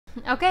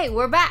Okay,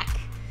 we're back.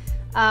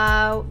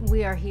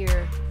 We are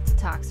here to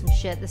talk some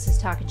shit. This is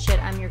Talking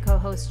Shit. I'm your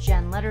co-host,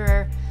 Jenn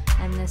Lederer,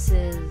 and this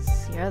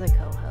is your other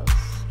co-host.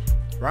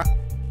 Right.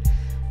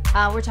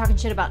 We're talking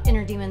shit about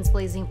Inner Demons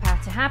Blazing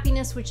Path to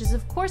Happiness, which is,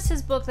 of course,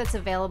 his book that's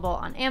available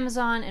on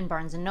Amazon and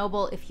Barnes &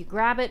 Noble. If you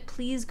grab it,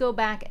 please go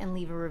back and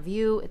leave a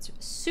review. It's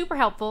super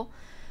helpful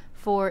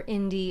for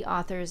indie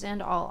authors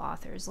and all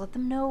authors. Let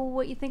them know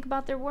what you think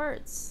about their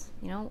words.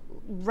 You know,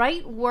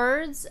 write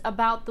words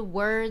about the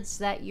words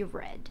that you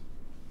read.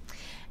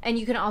 And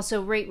you can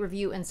also rate,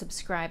 review, and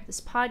subscribe this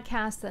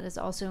podcast. That is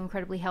also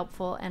incredibly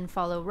helpful. And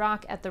follow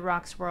Rock at The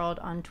Rock's World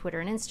on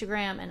Twitter and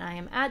Instagram. And I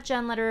am at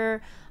Jenn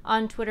Lederer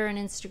on Twitter and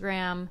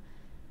Instagram.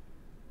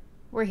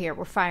 We're here.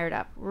 We're fired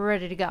up. We're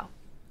ready to go.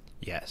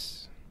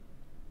 Yes.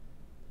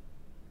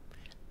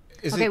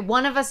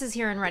 One of us is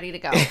here and ready to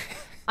go.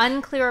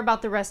 Unclear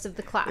about the rest of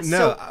the class.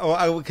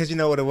 No, because you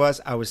know what it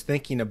was? I was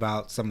thinking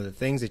about some of the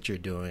things that you're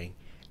doing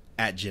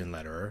at Jenn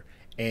Lederer.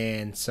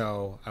 And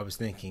so I was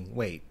thinking,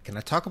 wait, can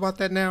I talk about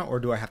that now, or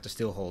do I have to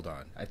still hold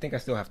on? I think I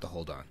still have to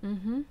hold on.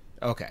 Mm-hmm.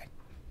 Okay.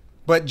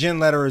 But Jenn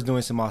Lederer is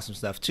doing some awesome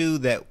stuff, too,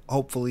 that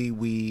hopefully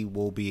we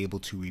will be able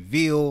to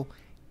reveal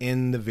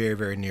in the very,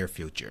 very near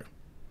future.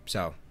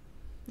 So.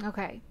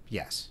 Okay.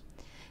 Yes.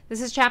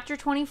 This is chapter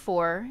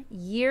 24,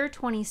 year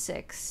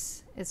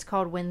 26. It's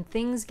called When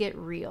Things Get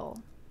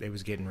Real. It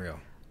was getting real.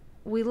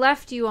 We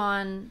left you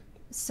on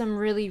some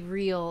really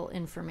real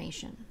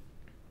information.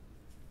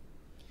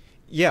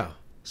 Yeah.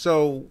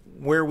 So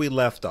where we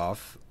left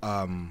off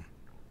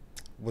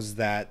was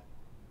that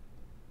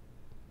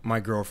my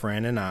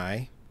girlfriend and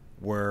I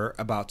were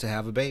about to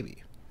have a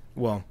baby.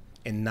 Well,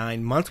 in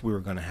 9 months we were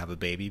going to have a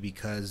baby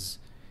because,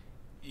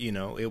 you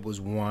know, it was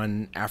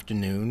one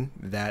afternoon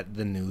that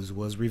the news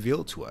was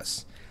revealed to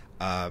us.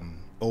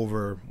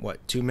 Over,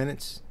 2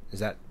 minutes? Is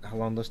that how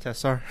long those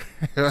tests are?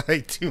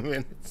 Like 2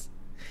 minutes.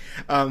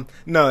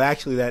 No,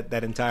 actually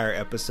that entire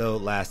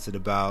episode lasted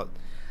about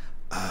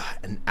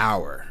an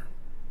hour.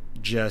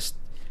 Just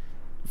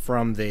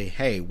from the,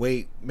 hey,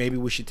 wait, maybe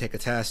we should take a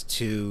test,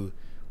 to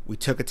we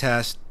took a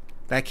test,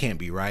 that can't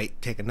be right,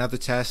 take another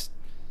test,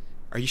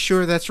 are you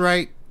sure that's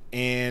right?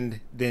 And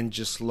then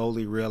just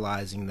slowly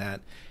realizing that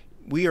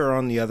we are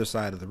on the other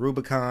side of the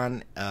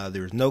Rubicon.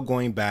 There's no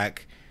going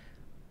back.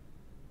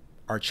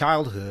 Our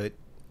childhood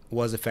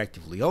was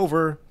effectively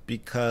over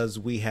because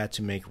we had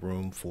to make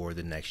room for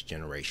the next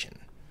generation.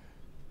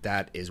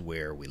 That is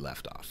where we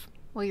left off.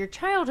 Well, your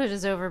childhood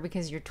is over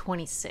because you're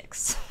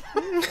 26.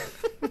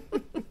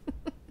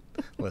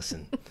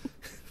 Listen,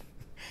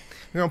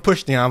 we're going to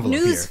push the envelope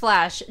here.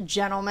 Newsflash,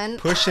 gentlemen.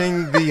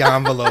 Pushing the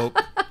envelope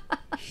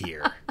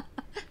here.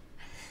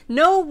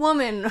 No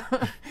woman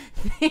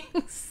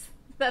thinks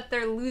that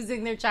they're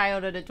losing their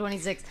childhood at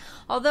 26.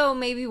 Although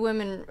maybe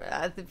women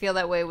feel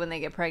that way when they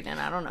get pregnant.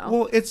 I don't know.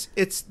 Well,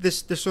 it's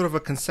this sort of a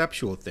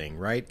conceptual thing,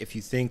 right? If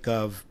you think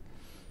of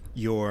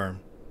your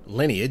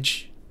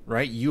lineage,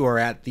 right, you are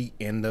at the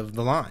end of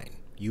the line.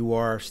 You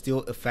are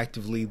still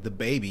effectively the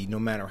baby, no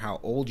matter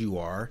how old you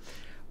are,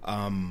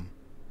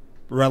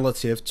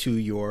 relative to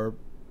your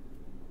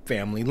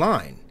family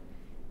line.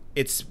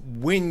 It's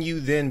when you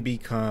then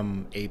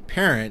become a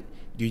parent,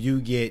 do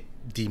you get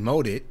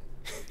demoted,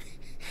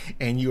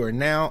 and you are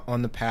now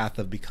on the path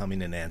of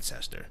becoming an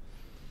ancestor.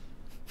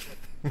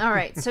 All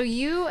right, so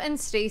you and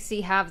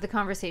Stacy have the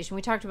conversation.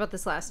 We talked about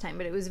this last time,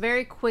 but it was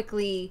very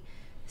quickly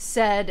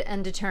said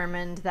and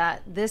determined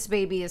that this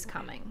baby is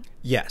coming.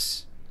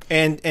 Yes.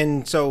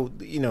 And so,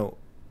 you know,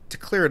 to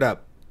clear it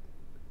up,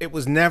 it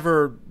was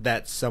never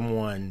that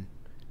someone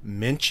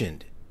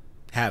mentioned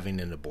having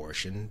an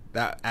abortion.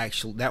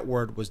 That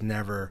word was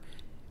never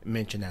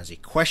mentioned as a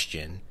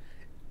question.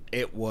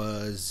 It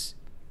was,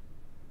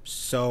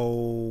 so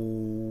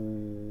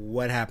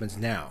what happens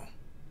now,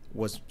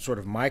 was sort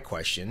of my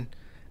question.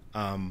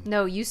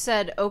 No, you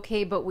said,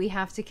 okay, but we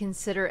have to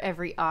consider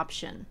every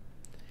option.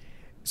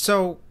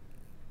 So,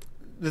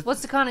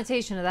 what's the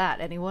connotation of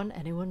that? Anyone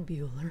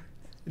Bueller?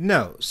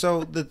 No.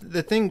 So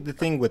the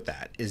thing with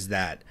that is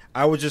that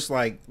I was just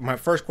like, my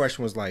first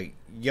question was like,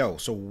 yo,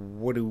 so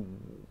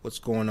what's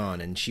going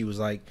on? And she was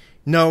like,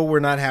 no, we're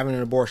not having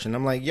an abortion.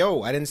 I'm like,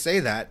 yo, I didn't say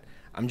that.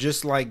 I'm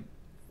just like,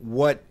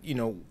 what, you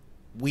know,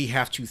 we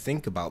have to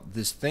think about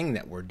this thing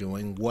that we're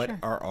doing. What Sure.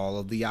 are all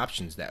of the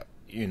options that,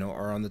 you know,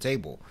 are on the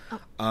table?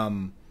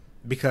 Oh.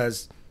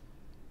 Because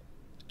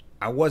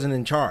I wasn't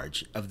in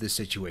charge of this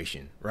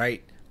situation,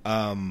 right?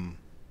 Okay.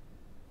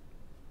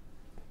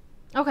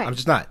 I'm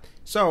just not.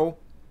 So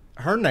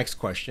her next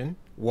question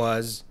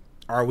was,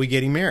 are we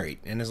getting married?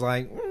 And it's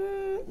like,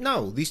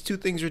 no, these two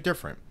things are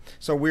different.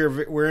 So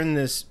we're in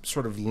this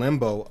sort of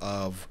limbo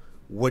of,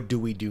 what do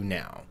we do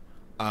now?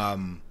 All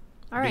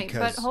right,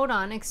 but hold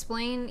on.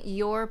 Explain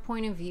your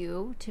point of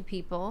view to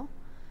people.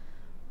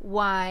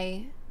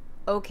 Why,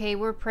 okay,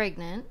 we're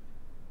pregnant,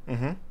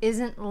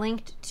 isn't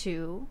linked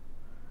to,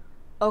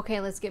 okay,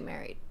 let's get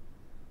married.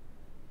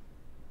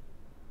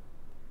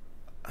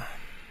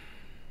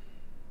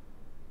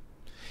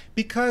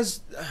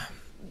 Because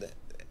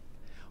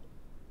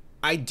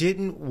I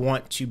didn't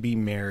want to be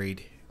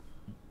married.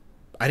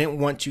 I didn't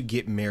want to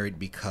get married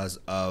because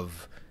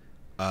of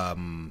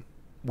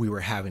we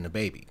were having a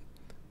baby.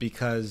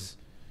 Because,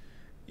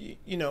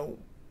 you know,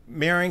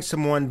 marrying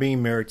someone,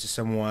 being married to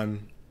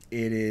someone,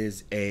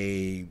 there's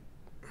an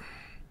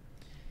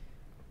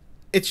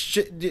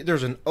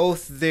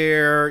oath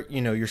there.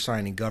 You know, you're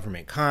signing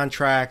government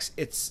contracts.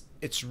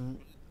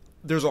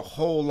 There's a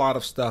whole lot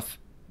of stuff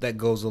that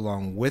goes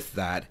along with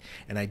that.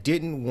 And I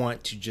didn't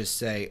want to just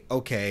say,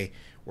 okay,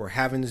 we're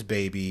having this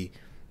baby,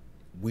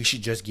 we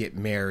should just get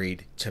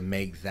married to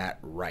make that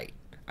right.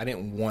 I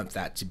didn't want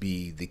that to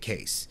be the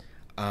case.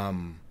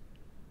 And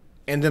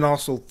then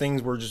also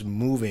things were just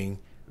moving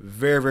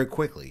very, very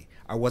quickly.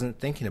 I wasn't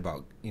thinking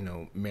about, you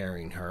know,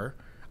 marrying her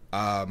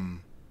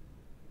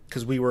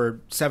because we were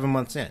 7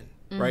 months in,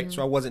 right? Mm-hmm.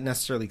 So I wasn't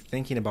necessarily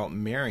thinking about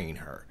marrying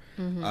her.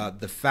 Mm-hmm.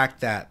 The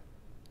fact that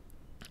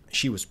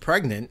she was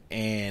pregnant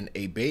and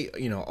a baby,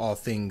 you know, all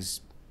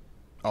things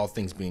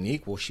being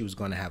equal, she was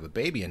going to have a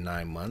baby in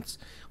 9 months.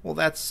 Well,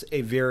 that's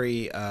a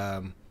very,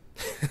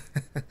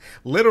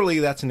 literally,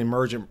 that's an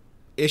emergent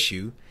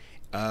issue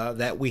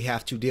that we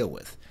have to deal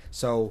with.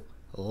 So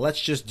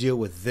let's just deal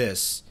with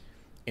this,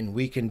 and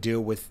we can deal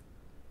with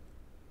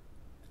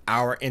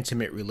our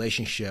intimate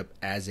relationship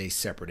as a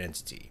separate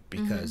entity,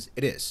 because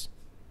it is.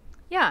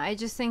 Yeah, I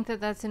just think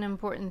that that's an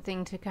important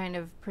thing to kind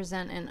of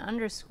present and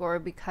underscore,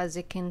 because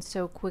it can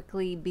so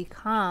quickly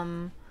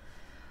become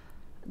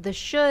the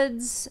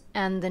shoulds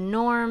and the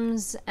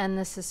norms and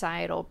the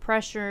societal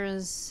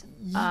pressures.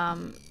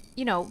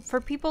 You know, for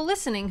people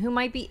listening who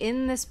might be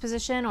in this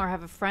position or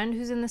have a friend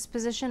who's in this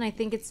position, I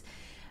think it's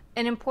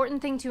an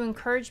important thing to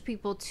encourage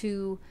people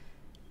to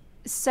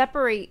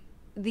separate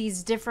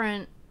these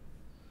different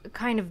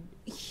kind of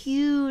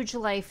huge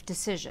life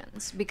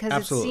decisions, because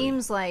Absolutely. It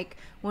seems like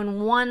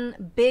when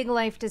one big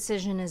life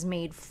decision is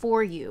made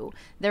for you,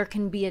 there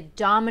can be a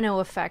domino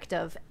effect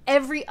of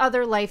every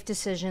other life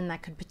decision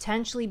that could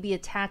potentially be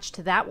attached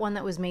to that one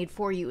that was made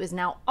for you is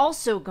now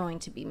also going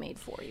to be made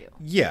for you.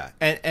 Yeah,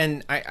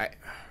 and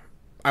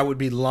I would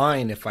be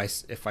lying if I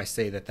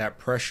say that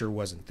pressure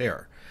wasn't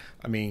there.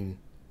 I mean,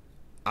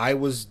 I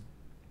was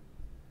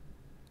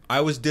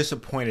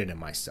disappointed in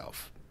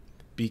myself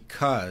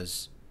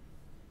because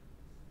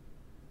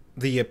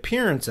the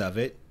appearance of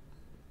it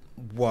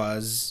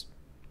was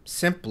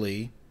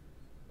simply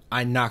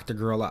I knocked a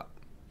girl up.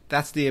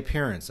 That's the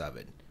appearance of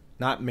it.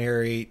 Not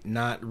married,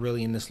 not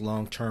really in this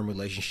long-term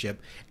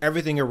relationship.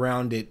 Everything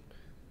around it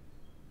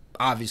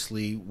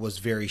obviously was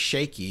very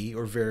shaky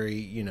or very,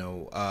 you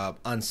know,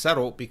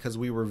 unsettled, because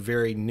we were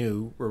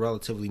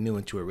relatively new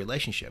into a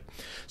relationship.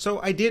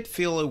 So I did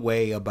feel a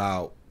way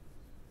about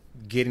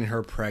getting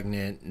her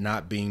pregnant,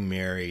 not being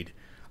married.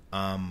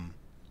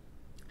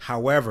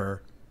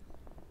 However,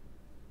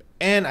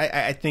 and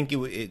I think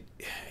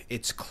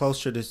it's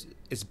closer to,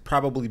 it's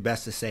probably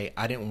best to say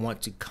I didn't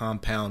want to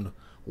compound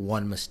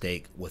one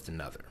mistake with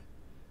another.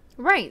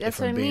 Right, that's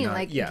what I mean.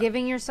 Yeah.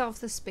 Giving yourself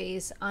the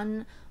space,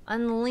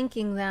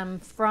 unlinking them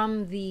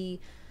from the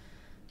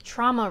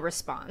trauma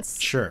response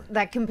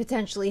that can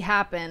potentially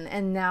happen,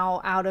 and now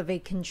out of a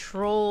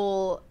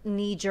control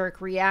knee-jerk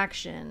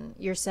reaction,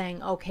 you're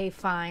saying, okay,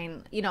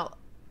 fine. You know,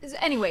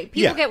 anyway,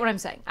 people get what I'm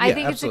saying. I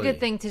think absolutely. It's a good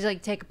thing to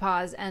take a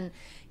pause, and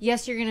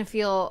yes, you're going to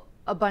feel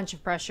a bunch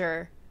of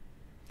pressure.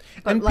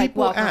 But and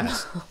people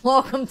ask.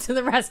 Welcome to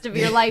the rest of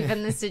your life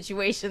in this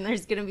situation.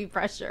 There's going to be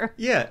pressure.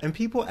 Yeah, and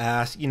people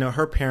ask, you know,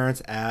 her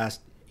parents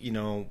asked, you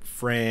know,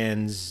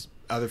 friends,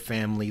 other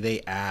family,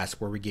 they asked,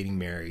 were we getting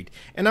married?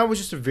 And I was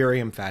just a very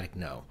emphatic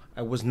no.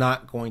 I was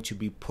not going to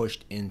be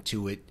pushed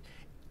into it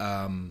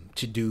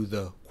to do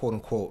the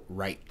quote-unquote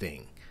right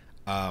thing,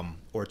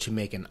 or to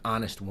make an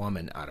honest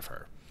woman out of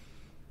her.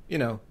 You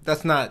know,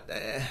 that's not...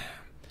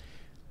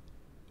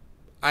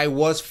 I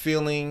was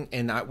feeling,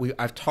 and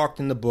I've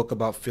talked in the book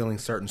about feeling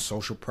certain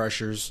social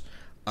pressures.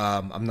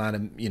 I'm not,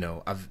 you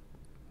know,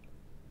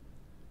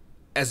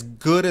 as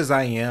good as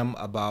I am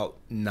about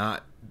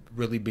not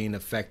really being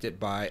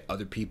affected by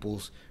other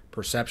people's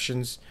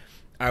perceptions,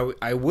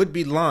 I would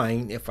be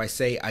lying if I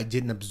say I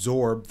didn't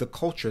absorb the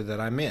culture that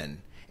I'm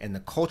in. And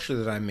the culture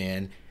that I'm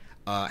in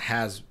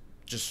has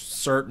just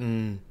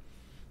certain,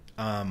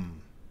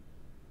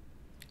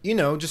 you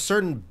know, just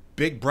certain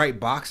big, bright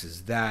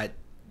boxes that,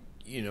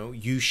 you know,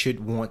 you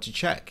should want to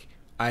check.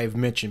 I've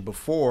mentioned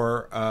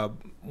before,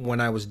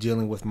 when I was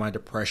dealing with my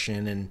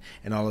depression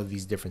and all of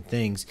these different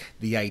things,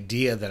 the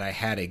idea that I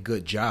had a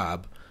good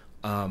job,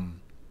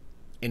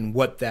 and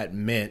what that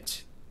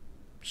meant,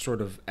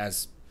 sort of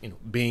as, you know,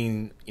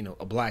 being, you know,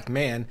 a black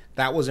man,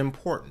 that was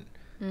important.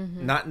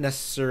 Mm-hmm. Not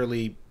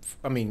necessarily,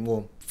 I mean,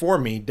 well, for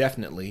me,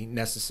 definitely,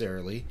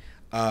 necessarily,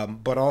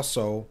 but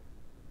also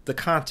the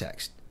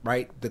context,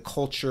 right? The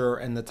culture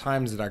and the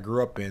times that I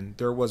grew up in,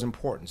 there was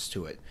importance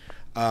to it.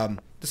 The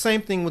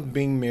same thing with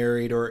being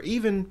married, or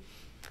even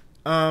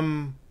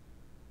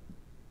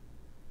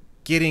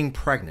getting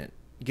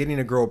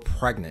a girl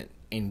pregnant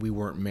and we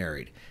weren't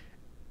married.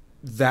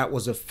 That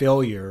was a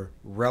failure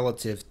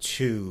relative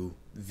to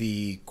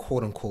the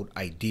quote-unquote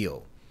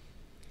ideal.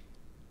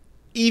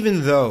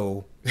 Even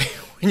though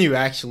when you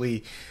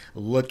actually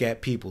look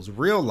at people's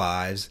real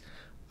lives,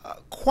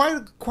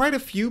 quite a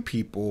few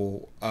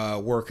people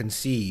were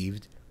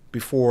conceived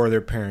before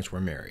their parents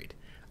were married.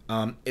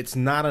 It's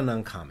not an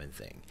uncommon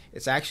thing.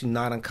 It's actually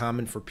not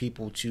uncommon for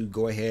people to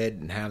go ahead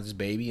and have this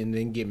baby and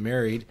then get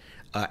married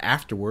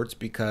afterwards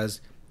because,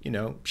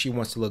 she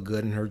wants to look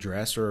good in her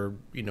dress or,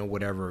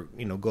 whatever,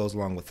 goes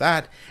along with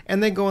that.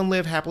 And then go and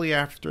live happily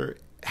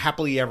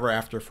ever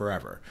after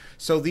forever.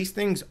 So these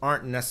things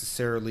aren't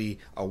necessarily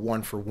a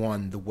one for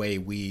one the way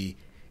we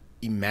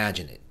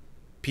imagine it.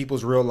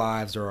 People's real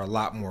lives are a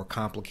lot more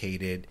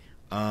complicated.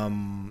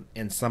 And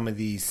some of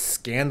these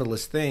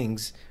scandalous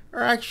things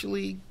are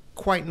actually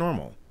quite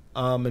normal.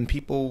 And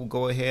people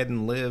go ahead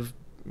and live,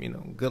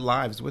 good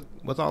lives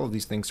with all of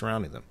these things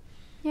surrounding them.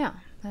 Yeah,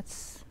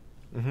 that's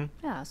what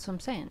I'm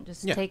saying.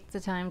 Just take the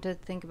time to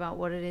think about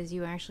what it is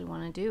you actually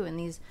want to do in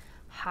these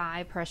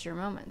high pressure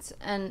moments.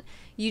 And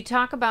you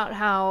talk about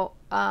how,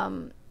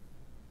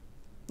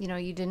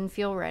 you didn't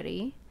feel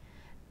ready,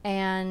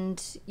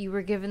 and you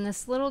were given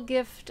this little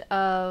gift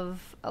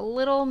of a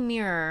little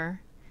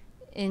mirror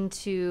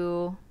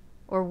into,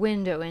 or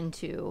window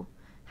into,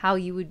 how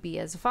you would be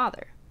as a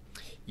father.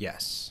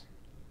 Yes.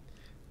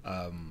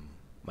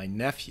 My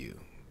nephew.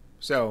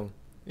 So,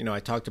 I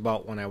talked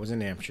about when I was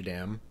in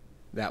Amsterdam.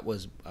 That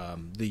was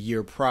the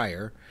year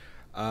prior.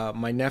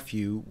 My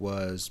nephew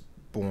was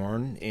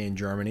born in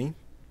Germany.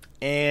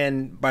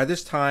 And by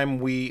this time,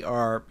 we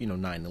are,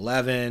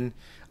 9/11.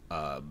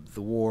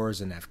 The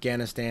wars in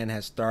Afghanistan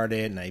has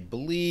started. And I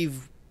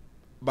believe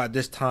by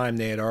this time,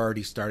 they had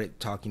already started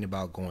talking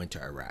about going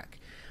to Iraq.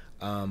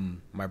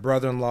 My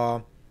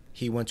brother-in-law,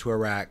 he went to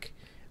Iraq.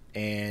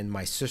 And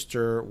my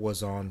sister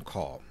was on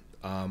call.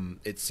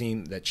 It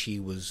seemed that she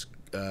was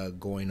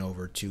going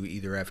over to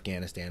either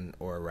Afghanistan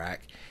or Iraq,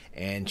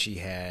 and she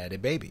had a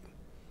baby.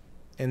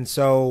 And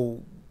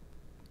so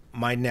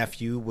my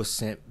nephew was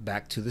sent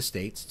back to the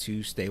States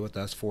to stay with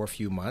us for a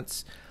few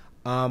months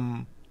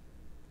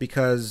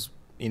because,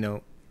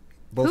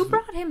 both. Who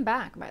brought him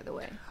back, by the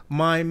way?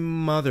 My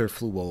mother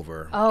flew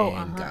over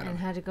and got him. And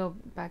had to go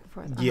back and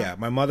forth. Yeah,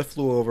 my mother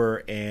flew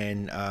over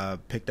and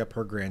picked up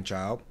her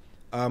grandchild.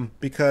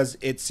 Because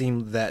it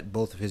seemed that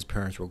both of his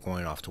parents were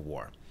going off to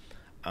war.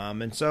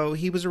 And so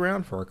he was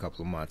around for a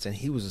couple of months, and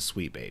he was a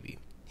sweet baby.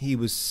 He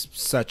was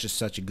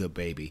such a good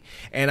baby.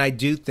 And I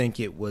do think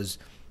it was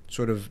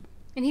sort of...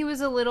 And he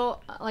was a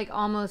little,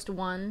 almost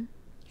one?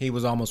 He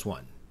was almost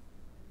one.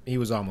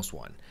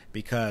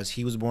 Because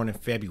he was born in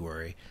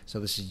February, so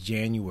this is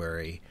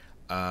January,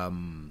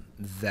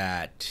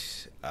 that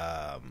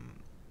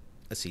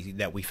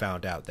we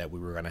found out that we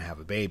were going to have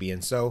a baby.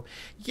 And so,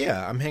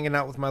 I'm hanging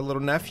out with my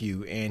little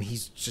nephew, and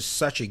he's just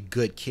such a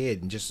good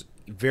kid and just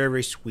very,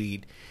 very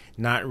sweet,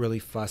 not really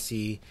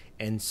fussy.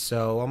 And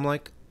so I'm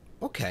like,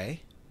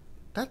 okay,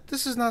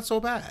 this is not so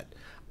bad.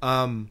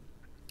 And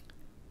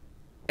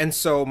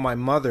so my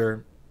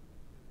mother,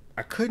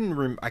 I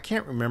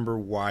can't remember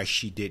why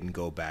she didn't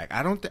go back.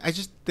 I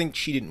just think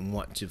she didn't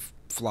want to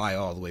fly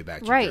all the way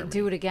back to Germany.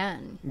 Do it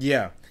again.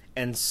 Yeah.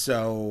 And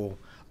so,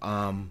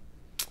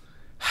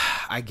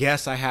 I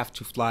guess I have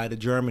to fly to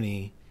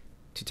Germany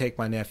to take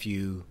my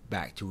nephew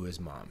back to his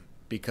mom,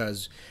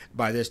 because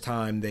by this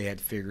time they had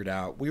figured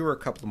out, we were a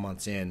couple of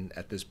months in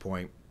at this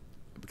point,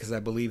 because I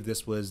believe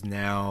this was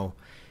now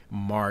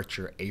March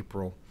or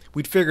April.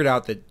 We'd figured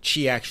out that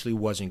she actually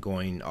wasn't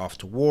going off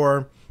to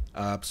war,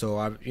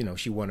 so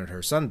she wanted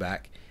her son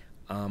back.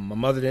 My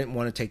mother didn't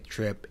want to take the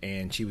trip,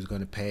 and she was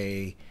going to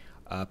pay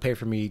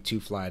for me to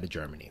fly to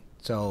Germany.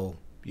 So,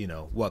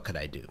 what could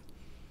I do?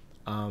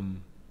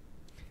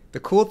 The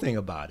cool thing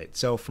about it,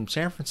 so from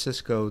San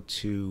Francisco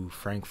to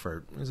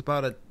Frankfurt, it was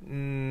about a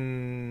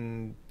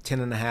 10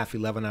 and a half,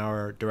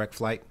 11-hour direct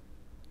flight.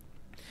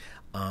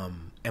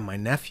 And my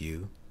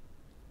nephew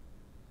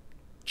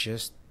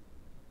just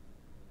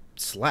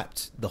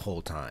slept the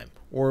whole time.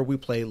 Or we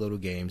played little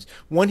games.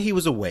 When he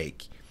was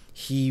awake,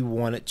 he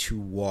wanted to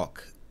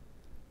walk.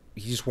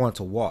 He just wanted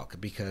to walk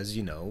because,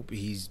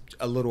 he's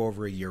a little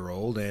over a year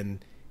old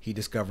and he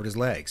discovered his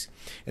legs.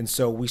 And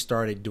so we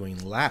started doing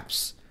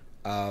laps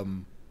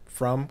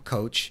from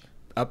coach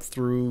up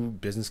through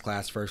business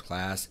class, first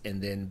class,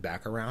 and then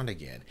back around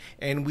again.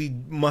 And we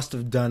must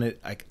have done it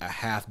like a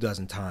half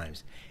dozen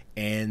times.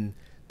 And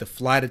the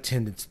flight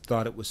attendants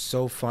thought it was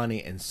so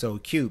funny and so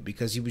cute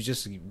because he was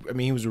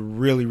he was a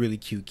really, really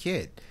cute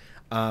kid.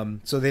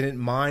 So they didn't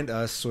mind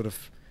us sort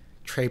of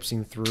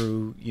traipsing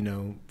through,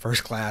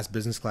 first class,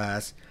 business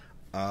class,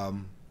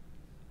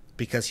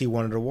 because he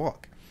wanted to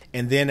walk.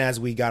 And then as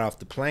we got off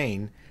the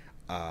plane,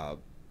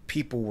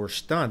 people were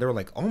stunned. They were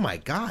like, "Oh my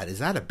God, is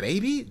that a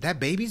baby? That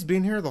baby's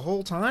been here the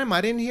whole time? I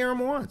didn't hear him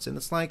once." And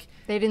it's like,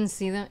 they didn't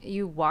see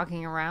you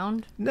walking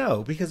around?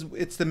 No, because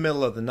it's the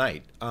middle of the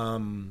night.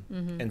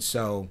 And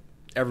so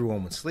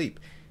everyone would sleep.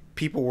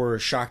 People were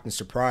shocked and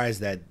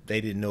surprised that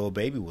they didn't know a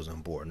baby was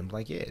on board. And I'm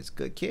like, yeah, it's a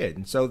good kid.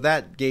 And so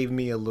that gave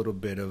me a little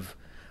bit of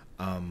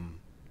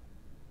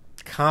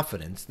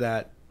confidence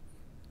that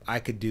I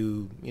could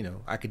do,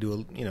 a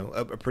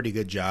pretty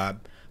good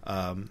job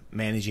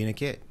managing a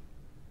kid.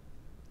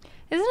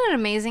 Isn't it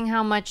amazing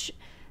how much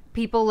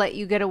people let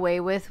you get away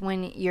with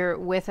when you're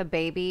with a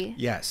baby?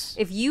 Yes.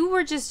 If you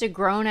were just a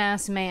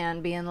grown-ass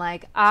man being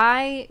like,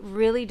 I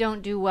really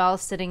don't do well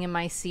sitting in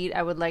my seat,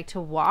 I would like to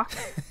walk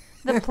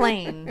the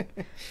plane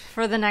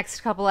for the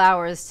next couple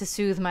hours to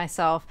soothe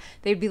myself,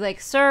 they'd be like,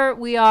 sir,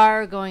 we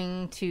are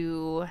going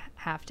to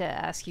have to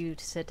ask you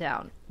to sit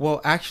down. Well,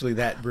 actually,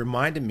 that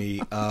reminded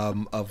me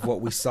of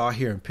what we saw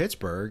here in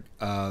Pittsburgh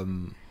a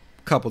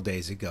couple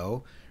days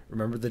ago.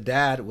 Remember, the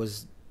dad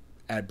was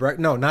at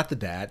no, not the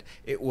dad.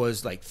 It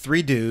was like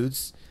 3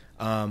 dudes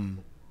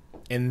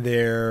in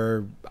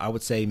their, I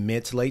would say,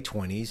 mid to late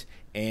 20s,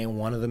 and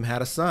one of them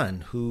had a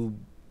son who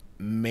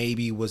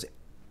maybe was,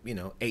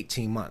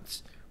 18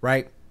 months.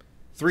 Right?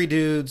 3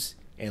 dudes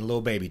and a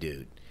little baby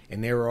dude.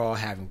 And they were all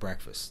having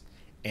breakfast.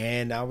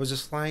 And I was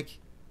just like,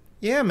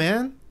 yeah,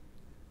 man.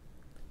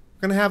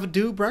 We're going to have a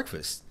dude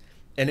breakfast.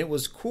 And it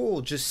was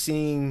cool just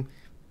seeing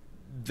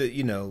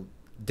the,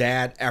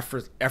 dad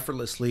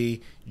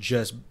effortlessly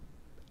just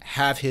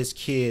have his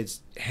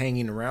kids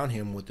hanging around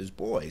him with his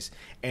boys.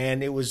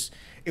 And it was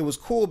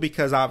cool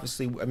because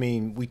obviously, I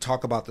mean, we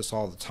talk about this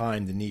all the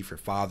time, the need for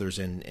fathers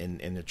in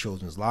their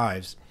children's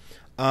lives.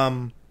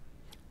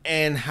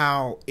 And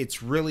how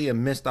it's really a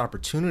missed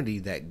opportunity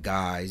that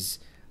guys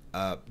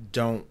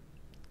don't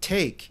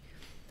take,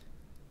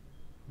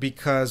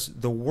 because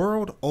the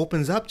world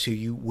opens up to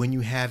you when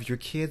you have your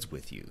kids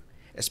with you,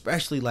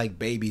 especially like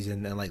babies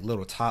and like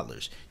little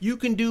toddlers. You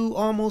can do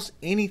almost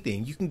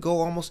anything. You can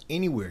go almost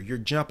anywhere. You're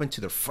jumping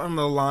to the front of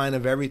the line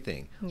of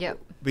everything. Yep.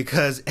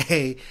 Because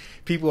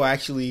people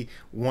actually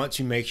want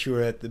to make sure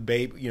that the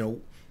baby,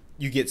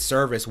 you get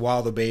service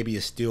while the baby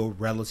is still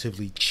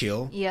relatively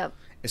chill. Yep.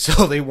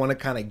 So they want to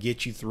kind of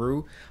get you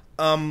through.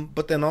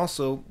 But then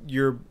also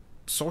your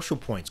social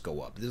points go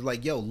up. They're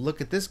like, yo,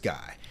 look at this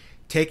guy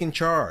taking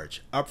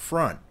charge up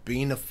front,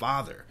 being a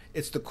father.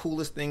 It's the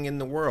coolest thing in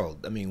the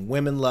world. I mean,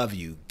 women love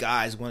you.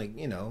 Guys want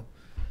to,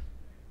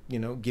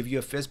 give you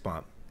a fist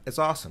bump. It's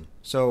awesome.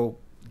 So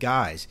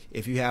guys,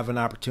 if you have an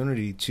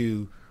opportunity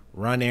to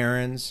run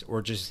errands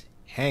or just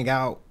hang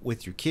out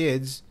with your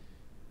kids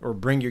or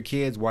bring your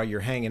kids while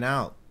you're hanging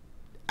out,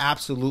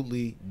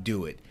 absolutely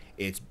do it.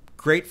 It's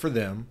great for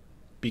them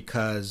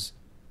because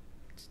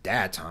it's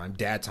dad time.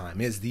 Dad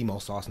time is the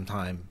most awesome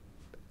time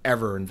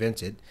ever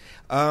invented.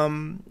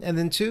 And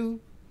then 2,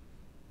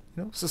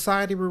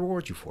 society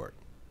rewards you for it.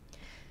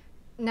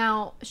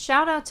 Now,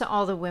 shout out to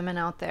all the women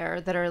out there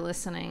that are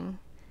listening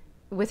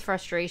with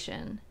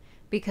frustration,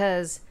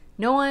 because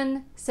no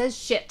one says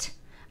shit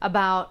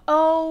about,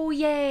 oh,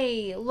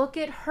 yay, look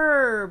at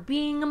her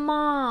being a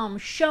mom,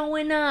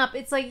 showing up.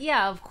 It's like,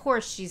 yeah, of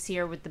course she's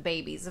here with the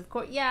babies. Of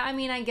course, yeah, I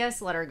mean, I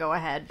guess let her go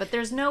ahead. But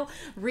there's no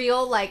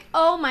real, like,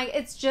 oh my,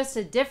 it's just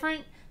a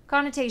different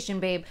connotation,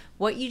 babe.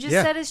 What you just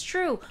said is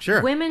true.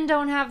 Sure. Women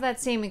don't have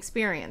that same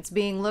experience.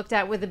 Being looked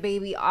at with a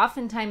baby,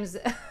 oftentimes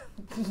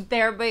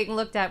they're being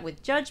looked at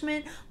with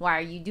judgment. Why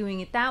are you doing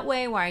it that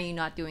way? Why are you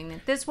not doing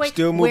it this way?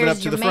 Still moving Where's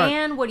up to your the front.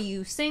 man? What are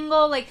you,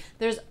 single? Like,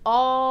 there's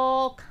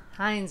all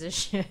kinds of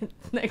shit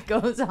that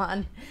goes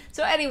on.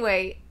 So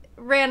anyway,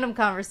 random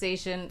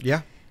conversation.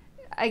 Yeah.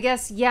 I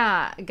guess,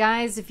 yeah,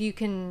 guys, if you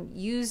can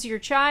use your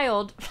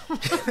child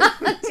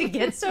to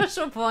get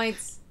social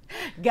points,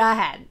 go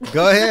ahead.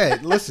 Go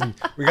ahead. Listen,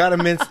 we got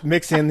to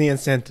mix in the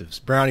incentives,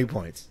 brownie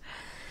points.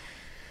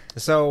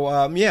 So,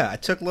 I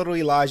took little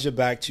Elijah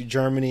back to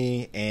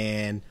Germany,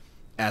 and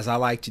as I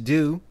like to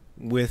do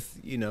with,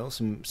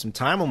 some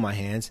time on my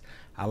hands,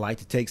 I like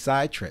to take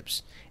side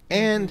trips.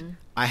 And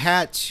I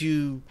had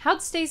to...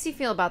 How'd Stacy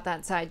feel about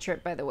that side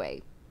trip, by the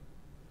way?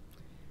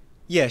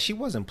 Yeah, she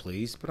wasn't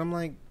pleased, but I'm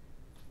like,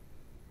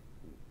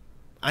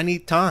 I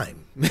need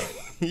time.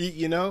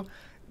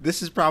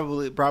 This is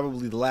probably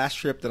the last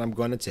trip that I'm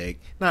going to take.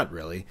 Not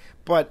really,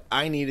 but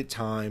I needed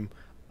time.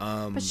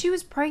 But she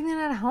was pregnant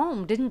at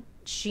home. Didn't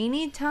she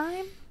need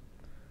time?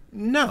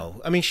 No.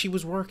 I mean, she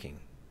was working.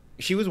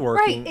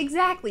 Right,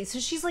 exactly. So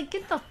she's like,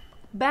 get the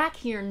back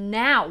here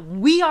now.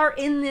 We are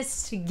in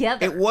this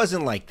together. It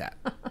wasn't like that.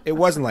 It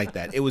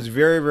was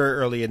very, very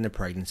early in the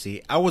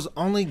pregnancy. I was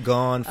only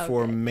gone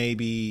for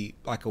maybe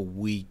like a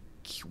week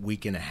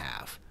and a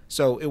half.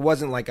 So it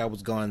wasn't like I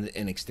was gone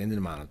an extended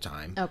amount of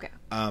time. Okay.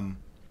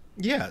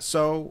 Yeah,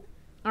 so...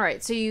 All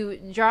right, so you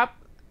drop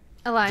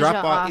Elijah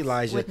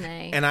off with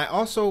Nay. And I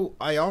also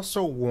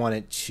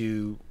wanted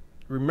to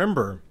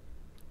remember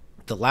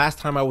the last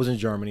time I was in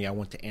Germany, I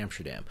went to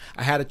Amsterdam.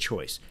 I had a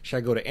choice. Should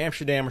I go to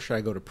Amsterdam or should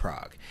I go to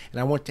Prague? And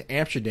I went to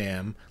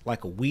Amsterdam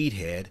like a weed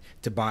head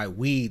to buy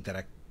weed that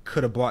I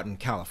could have bought in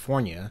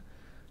California.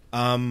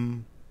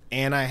 And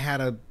I had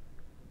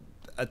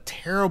a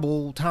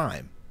terrible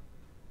time.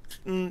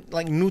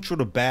 Like neutral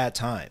to bad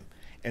time.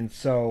 And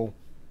so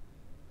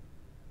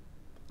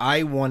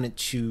I wanted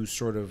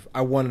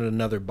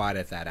another bite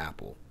at that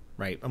apple,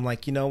 right? I'm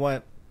like, you know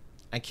what?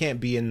 I can't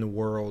be in the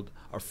world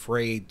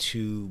afraid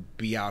to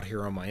be out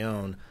here on my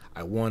own.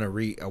 I want to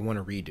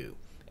redo.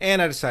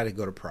 And I decided to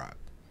go to Prague.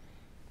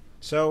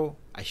 So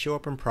I show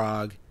up in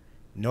Prague,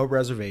 no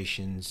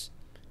reservations,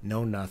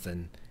 no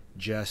nothing,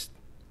 just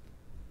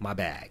my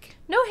bag.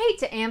 No hate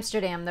to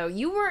Amsterdam though.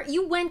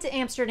 You went to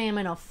Amsterdam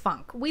in a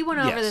funk. We went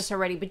over this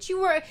already, but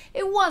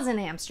it wasn't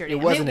Amsterdam.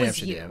 It wasn't was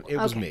Amsterdam. You. It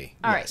was me.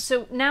 All yes. right.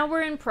 So now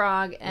we're in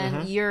Prague,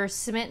 and you're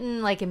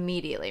smitten like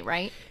immediately,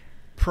 right?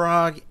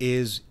 Prague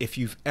is, if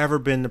you've ever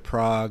been to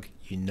Prague,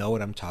 you know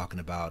what I'm talking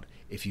about.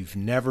 If you've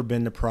never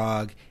been to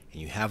Prague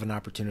and you have an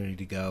opportunity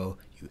to go,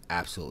 you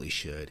absolutely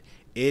should.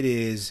 It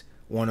is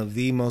one of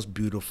the most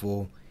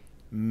beautiful,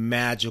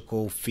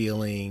 magical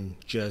feeling,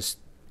 just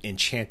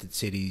enchanted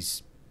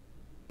cities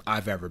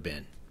I've ever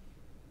been.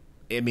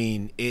 I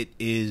mean,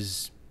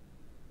 it's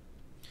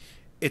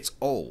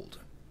old.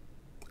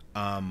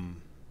 I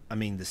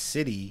mean, the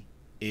city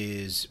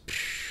is,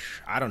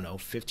 I don't know,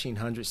 1,500,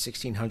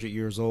 1,600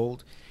 years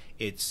old.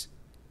 It's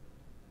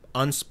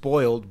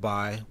unspoiled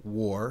by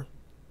war.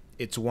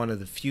 It's one of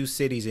the few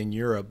cities in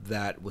Europe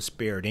that was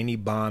spared any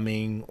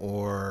bombing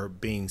or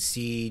being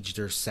sieged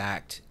or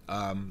sacked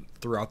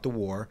throughout the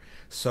war.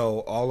 So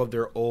all of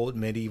their old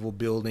medieval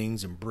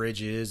buildings and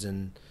bridges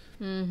and,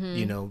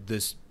 you know,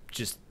 this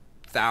just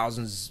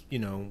thousands, you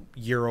know,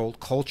 year old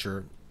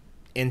culture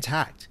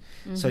intact.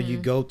 So you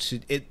go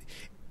to it.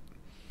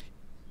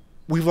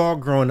 We've all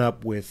grown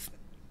up with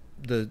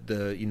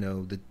the you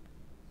know, the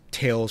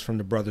tales from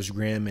the Brothers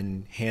Grimm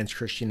and Hans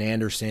Christian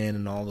Andersen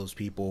and all those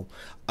people.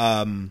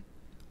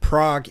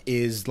 Prague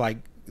is like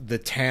the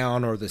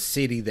town or the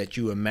city that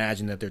you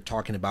imagine that they're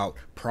talking about.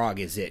 Prague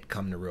is it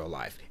come to real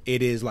life.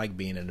 It is like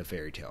being in a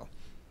fairy tale.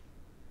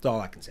 That's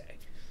all I can say.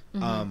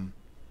 And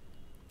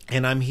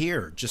I'm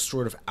here, just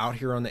sort of out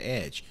here on the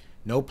edge.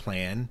 No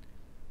plan.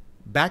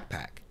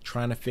 Backpack.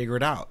 Trying to figure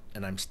it out.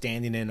 And I'm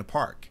standing in a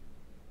park.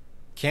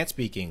 Can't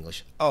speak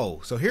English.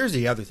 Oh, so here's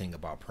the other thing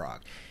about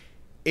Prague.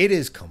 It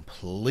is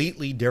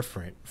completely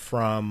different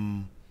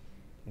from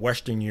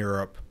Western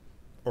Europe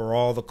or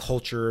all the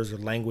cultures or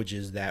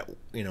languages that,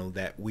 you know,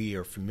 that we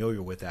are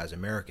familiar with as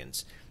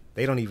Americans.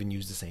 They don't even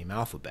use the same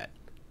alphabet.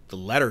 The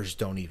letters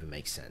don't even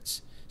make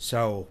sense.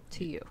 So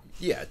to you.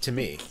 Yeah, to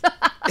me.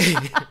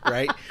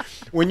 Right?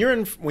 When you're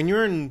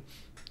in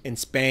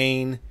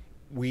Spain,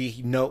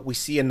 we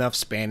see enough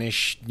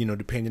Spanish, you know,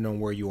 depending on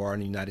where you are in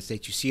the United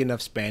States, you see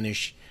enough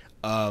Spanish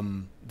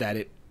that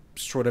it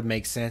sort of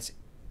makes sense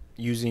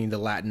using the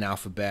Latin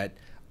alphabet.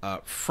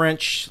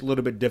 French, a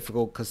little bit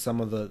difficult because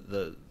some of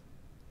the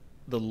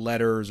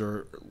letters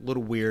are a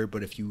little weird,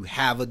 but if you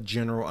have a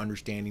general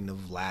understanding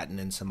of Latin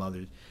and some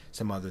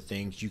other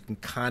things, you can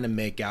kind of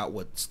make out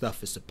what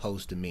stuff is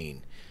supposed to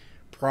mean.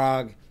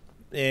 Prague,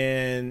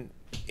 and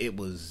it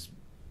was,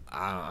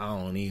 I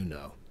don't even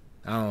know.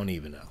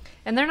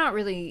 And they're not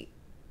really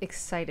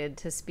excited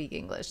to speak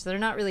English. They're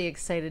not really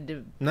excited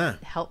to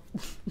help.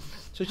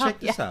 So check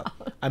this out.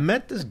 I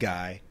met this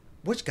guy.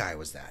 Which guy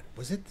was that?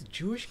 Was it the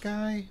Jewish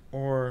guy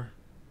or?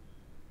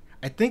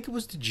 I think it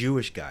was the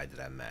Jewish guy that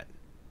I met.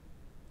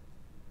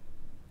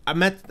 I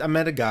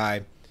met a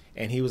guy,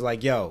 and he was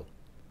like, "Yo,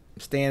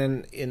 I'm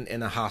staying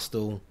in a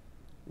hostel.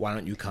 Why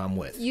don't you come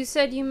with?" You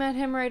said you met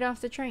him right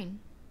off the train.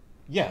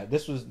 Yeah, there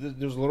was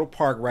a little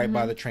park right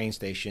by the train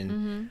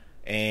station,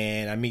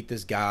 and I meet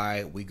this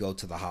guy. We go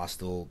to the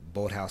hostel,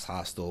 Boathouse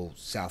Hostel,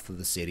 south of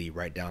the city,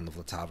 right down the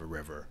Vltava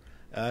River.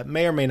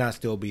 May or may not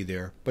still be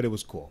there, but it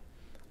was cool.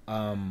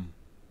 And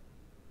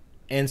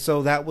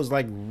so that was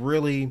like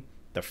really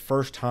the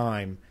first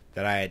time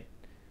that I had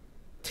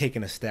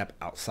taken a step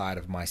outside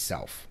of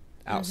myself,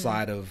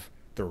 outside of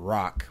the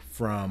rock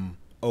from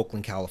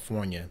Oakland,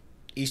 California,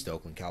 East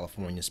Oakland,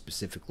 California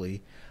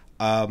specifically,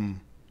 and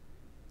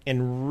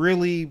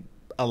really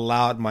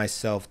allowed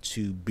myself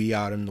to be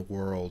out in the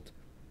world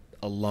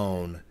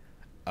alone,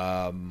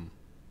 to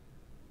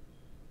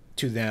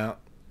now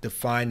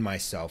define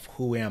myself.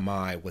 Who am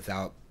I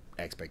without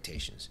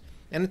expectations?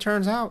 And it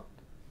turns out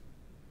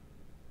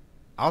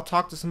I'll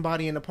talk to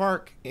somebody in the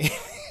park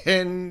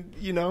and,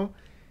 you know,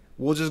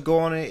 we'll just go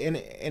on an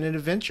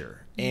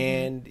adventure.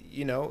 And,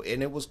 you know,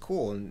 and it was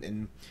cool.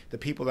 And the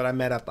people that I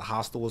met at the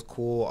hostel was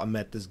cool. I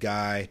met this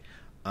guy,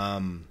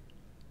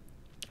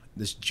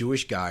 this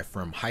Jewish guy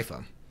from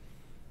Haifa.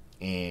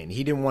 And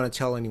he didn't want to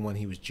tell anyone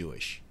he was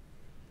Jewish.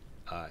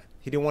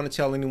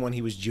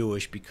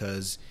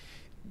 Because,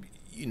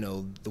 you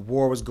know, the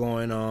war was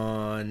going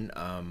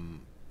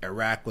on.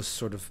 Iraq was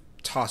sort of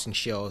tossing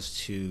shells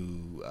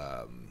to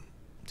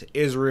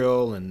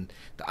Israel, and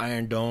the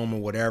Iron Dome or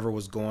whatever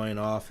was going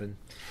off, and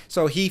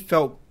so he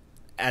felt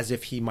as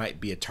if he might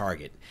be a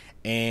target.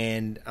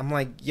 And I'm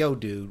like, yo,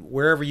 dude,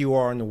 wherever you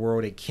are in the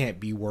world, it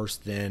can't be worse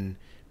than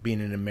being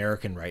an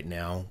American right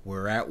now.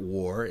 We're at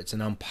war. It's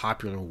an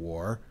unpopular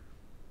war,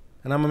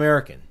 and I'm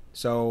American.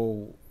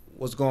 So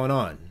what's going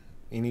on?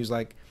 And he was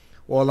like,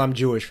 well, I'm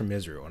Jewish from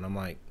Israel. And I'm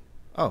like,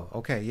 oh,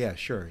 okay, yeah,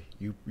 sure.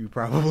 You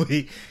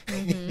probably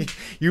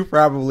you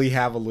probably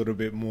have a little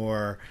bit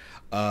more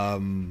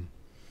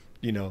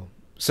you know,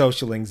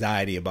 social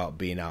anxiety about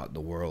being out in the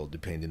world,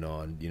 depending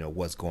on, you know,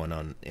 what's going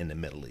on in the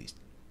Middle East.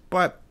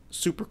 But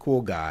super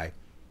cool guy.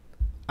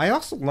 I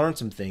also learned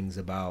some things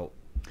about.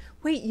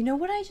 Wait, you know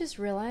what I just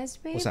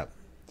realized, babe? What's up?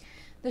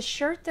 The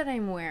shirt that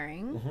I'm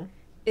wearing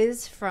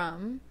is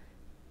from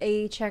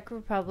a Czech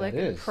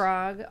Republic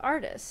Prague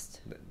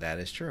artist. That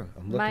is true.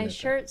 I'm looking My at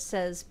shirt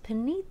says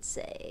Penice.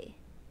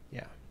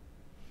 Yeah.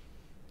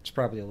 It's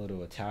probably a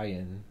little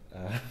Italian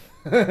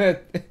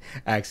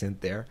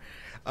accent there.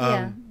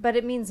 Yeah, but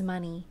it means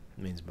money.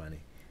 It means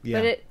money. Yeah.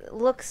 But it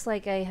looks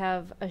like I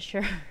have a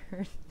shirt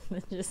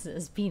that just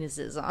says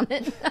penises on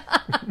it.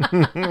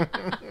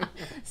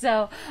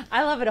 So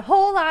I love it a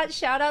whole lot.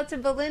 Shout out to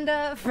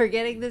Belinda for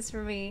getting this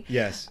for me.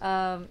 Yes.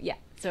 Yeah.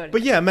 So anyway.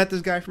 But yeah, I met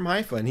this guy from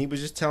Haifa, and he was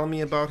just telling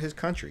me about his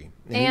country.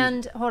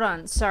 And hold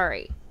on,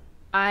 sorry.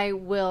 I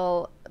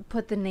will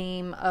put the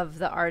name of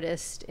the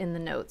artist in the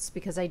notes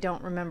because I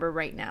don't remember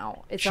right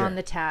now. It's on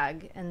the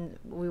tag, and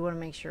we want to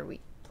make sure we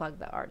plug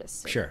the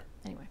artist. So sure.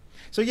 Anyway.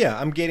 So yeah,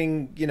 I'm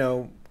getting,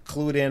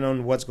 clued in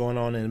on what's going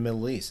on in the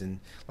Middle East. And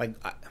like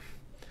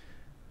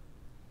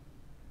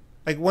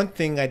one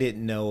thing I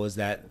didn't know is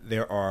that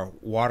there are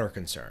water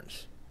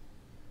concerns.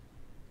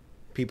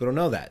 People don't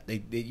know that.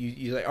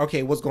 You're like,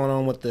 okay, what's going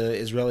on with the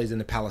Israelis and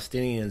the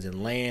Palestinians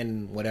and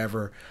land,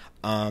 whatever.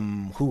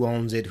 Who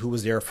owns it? Who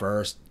was there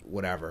first?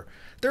 Whatever.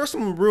 There are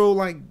some real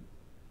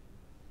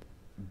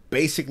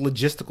basic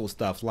logistical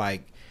stuff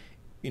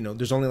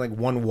there's only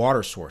one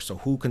water source. So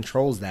who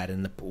controls that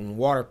and the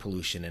water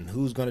pollution and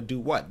who's going to do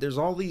what? There's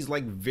all these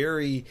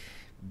very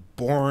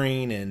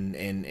boring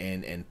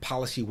and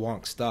policy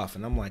wonk stuff.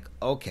 And I'm like,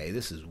 okay,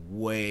 this is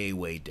way,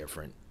 way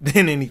different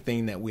than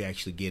anything that we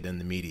actually get in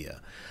the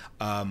media.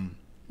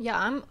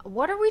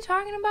 What are we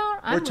talking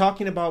about? We're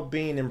talking about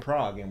being in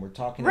Prague, and we're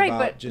talking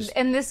about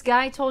and this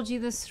guy told you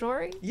this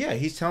story? Yeah,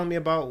 he's telling me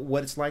about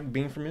what it's like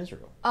being from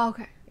Israel. Oh,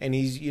 okay. And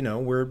he's,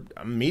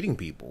 I'm meeting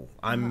people.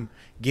 I'm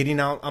getting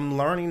out. I'm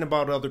learning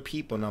about other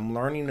people, and I'm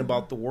learning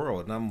about the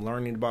world, and I'm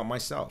learning about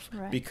myself.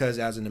 Right. Because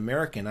as an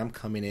American, I'm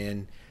coming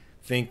in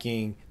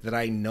thinking that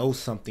I know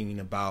something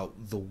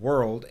about the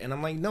world, and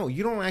I'm like, no,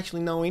 you don't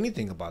actually know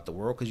anything about the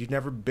world because you've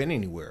never been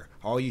anywhere.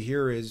 All you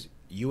hear is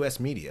U.S.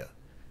 media.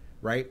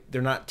 Right?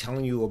 They're not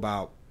telling you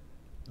about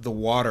the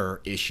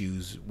water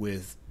issues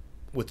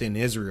within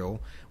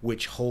Israel,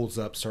 which holds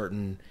up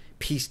certain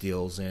peace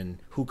deals and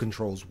who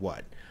controls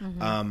what.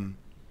 Mm-hmm.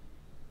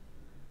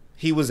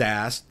 He was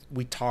asked,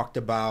 we talked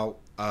about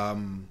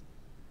the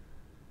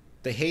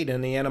hate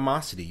and the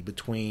animosity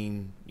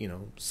between,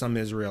 some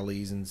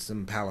Israelis and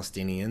some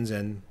Palestinians.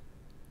 And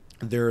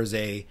there's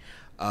a...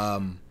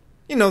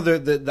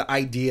 the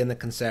idea and the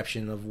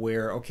conception of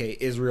where, okay,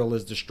 Israel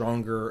is the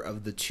stronger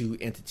of the two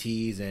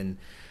entities and,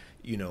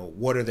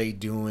 what are they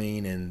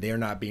doing? And they're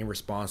not being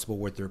responsible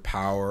with their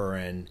power.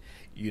 And,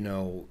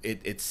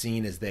 it's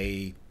seen as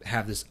they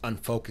have this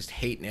unfocused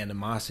hate and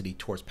animosity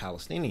towards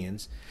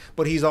Palestinians.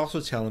 But he's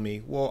also telling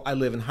me, well, I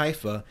live in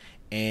Haifa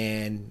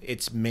and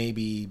it's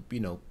maybe,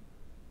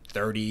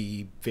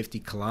 30, 50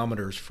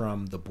 kilometers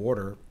from the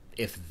border,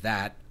 if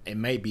that. It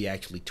may be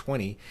actually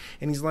 20.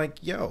 And he's like,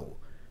 yo,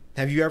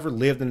 have you ever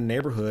lived in a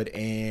neighborhood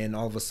and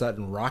all of a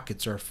sudden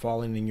rockets are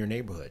falling in your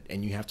neighborhood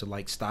and you have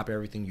to stop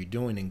everything you're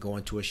doing and go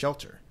into a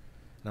shelter?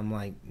 And I'm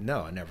like,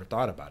 no, I never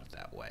thought about it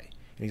that way.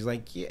 And he's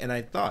like, yeah. And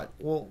I thought,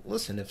 well,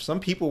 listen, if some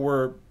people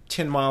were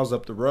 10 miles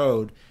up the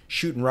road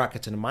shooting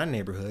rockets into my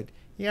neighborhood,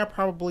 I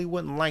probably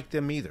wouldn't like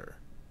them either.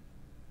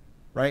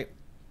 Right?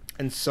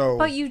 And so...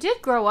 But you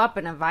did grow up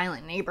in a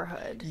violent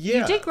neighborhood.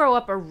 Yeah. You did grow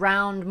up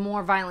around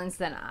more violence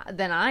than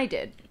I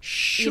did.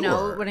 Sure. You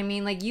know what I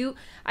mean?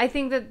 I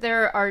think that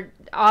there are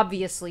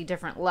obviously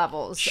different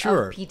levels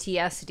of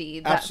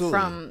PTSD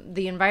from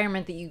the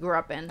environment that you grew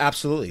up in.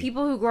 Absolutely.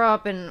 People who grow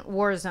up in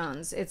war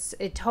zones, it's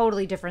a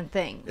totally different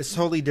thing. It's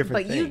totally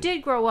different But you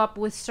did grow up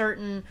with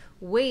certain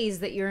ways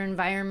that your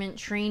environment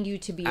trained you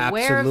to be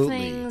aware of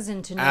things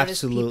and to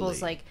notice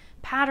people's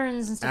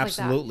patterns and stuff like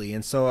that. Absolutely.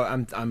 And so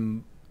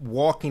I'm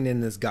walking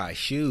in this guy's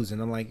shoes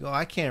and I'm like,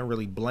 I can't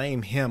really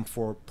blame him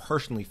for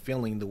personally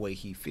feeling the way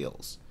he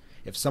feels.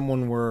 If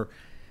someone were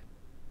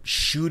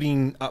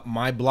shooting up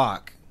my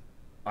block,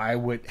 I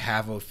would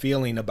have a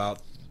feeling about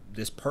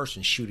this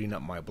person shooting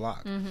up my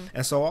block. Mm-hmm.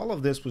 And so all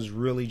of this was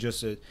really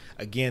just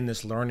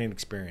this learning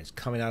experience,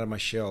 coming out of my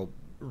shell,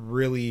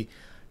 really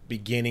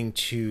beginning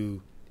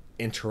to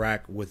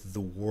interact with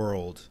the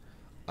world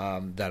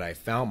that I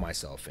found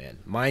myself in.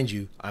 Mind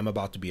you, I'm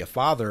about to be a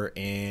father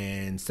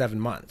in 7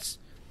 months.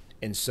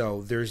 And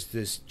so there's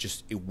this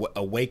just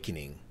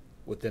awakening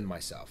within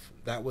myself.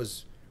 That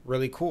was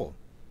really cool.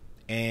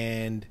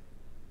 And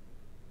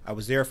I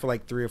was there for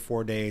 3 or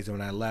 4 days. And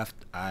when I left,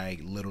 I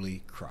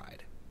literally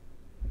cried.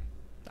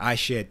 I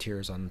shed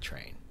tears on the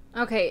train.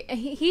 Okay.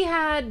 He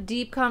had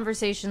deep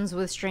conversations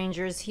with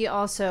strangers. He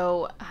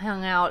also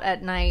hung out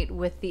at night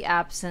with the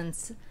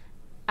absinthe.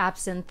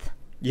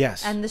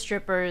 Yes. And the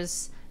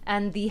strippers.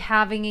 And the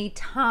having a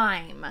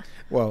time.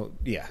 Well,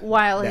 yeah.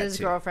 While his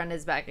girlfriend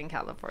is back in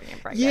California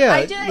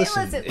pregnant. Yeah.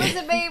 Listen,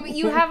 babe.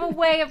 You have a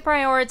way of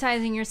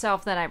prioritizing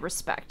yourself that I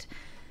respect.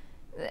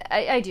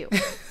 I do.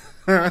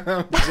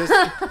 We're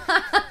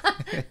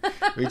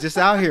just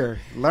out here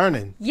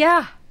learning.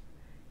 Yeah.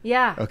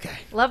 Okay.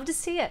 Love to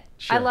see it.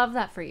 Sure. I love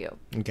that for you.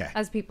 Okay.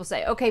 As people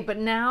say. Okay, but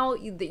now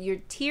that your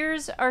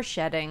tears are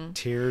shedding.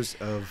 Tears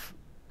of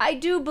I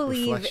do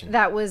believe reflection.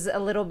 that was a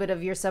little bit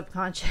of your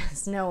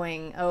subconscious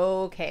knowing,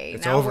 okay,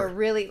 It's now over. we're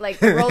really, like,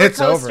 the roller It's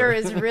over. coaster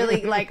is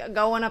really, like,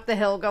 going up the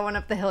hill.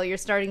 You're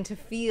starting to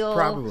feel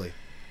Probably.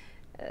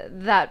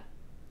 that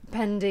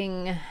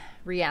pending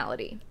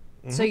reality.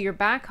 So you're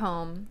back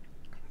home.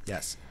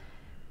 Yes.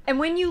 And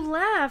when you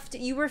left,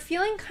 you were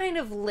feeling kind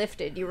of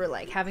lifted. You were,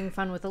 like, having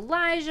fun with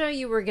Elijah.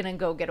 You were going to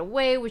go get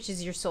away, which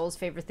is your soul's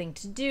favorite thing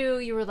to do.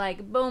 You were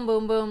like, boom,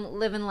 boom, boom,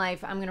 living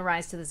life. I'm going to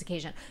rise to this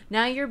occasion.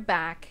 Now you're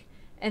back,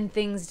 and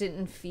things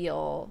didn't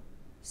feel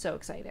so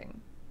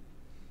exciting.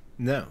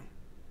 No.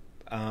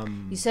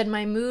 You said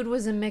my mood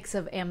was a mix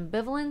of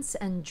ambivalence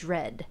and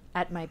dread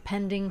at my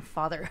pending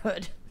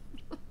fatherhood.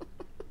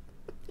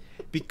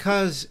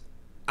 Because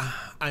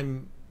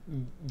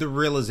the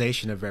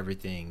realization of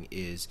everything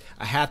is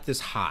I had this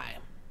high,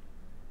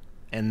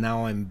 and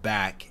now I'm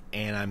back,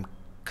 and I'm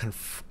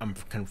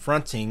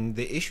confronting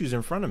the issues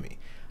in front of me.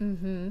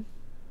 Mm-hmm.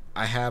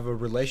 I have a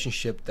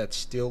relationship that's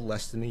still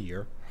less than a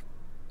year.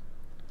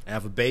 I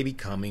have a baby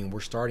coming. We're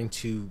starting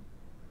to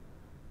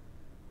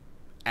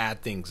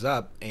add things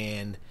up,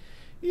 and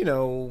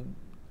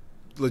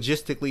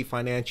logistically,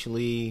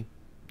 financially,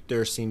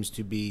 there seems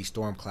to be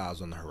storm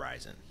clouds on the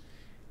horizon.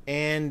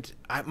 And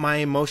my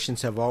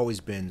emotions have always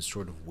been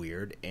sort of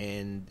weird.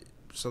 And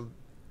so,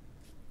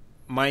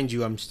 mind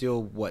you, I'm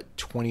still,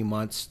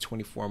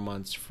 24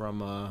 months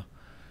from,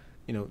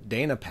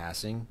 Dana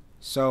passing.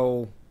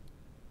 So,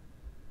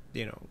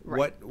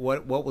 Right.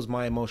 what was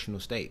my emotional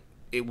state?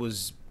 It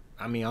was,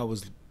 I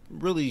was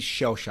really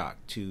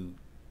shell-shocked to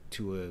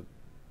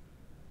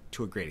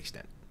a great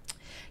extent.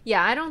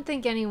 Yeah, I don't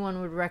think anyone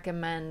would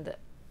recommend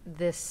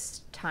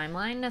this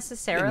timeline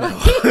necessarily.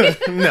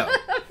 No.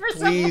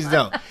 Please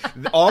don't.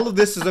 All of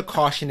this is a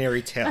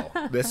cautionary tale.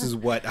 This is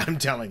what I'm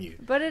telling you.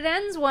 But it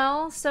ends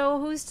well, so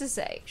who's to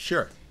say?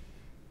 Sure.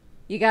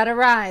 You gotta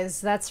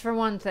rise, that's for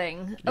one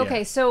thing. Yeah.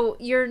 Okay, so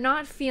you're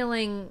not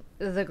feeling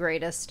the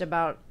greatest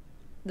about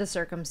the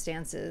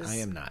circumstances. I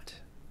am not.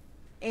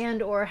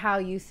 And or how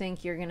you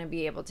think you're gonna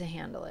be able to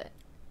handle it.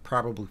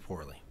 Probably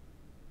poorly.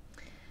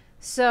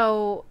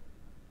 So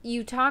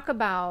you talk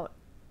about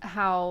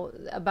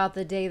about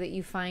the day that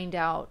you find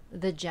out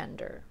the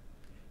gender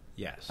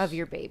Yes. of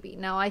your baby.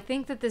 Now, I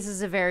think that this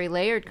is a very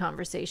layered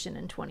conversation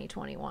in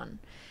 2021,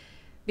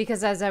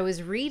 because as I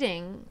was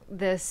reading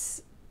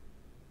this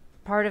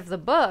part of the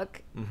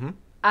book,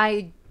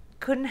 I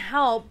couldn't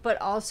help but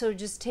also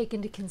just take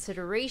into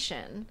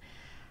consideration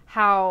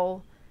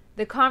how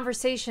the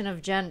conversation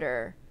of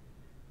gender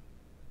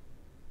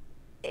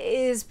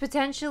is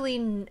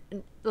potentially,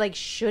 like,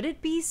 should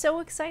it be so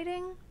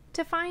exciting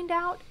to find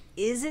out?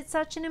 Is it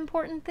such an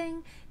important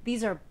thing?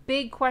 These are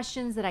big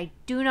questions that I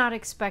do not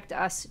expect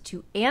us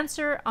to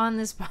answer on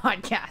this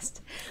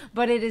podcast.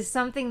 But it is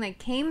something that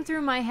came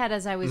through my head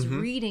as I was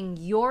reading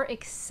your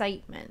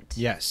excitement.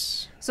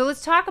 Yes. So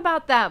let's talk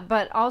about that.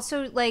 But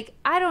also, like,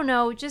 I don't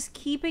know, just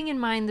keeping in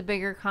mind the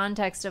bigger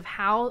context of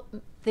how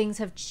things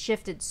have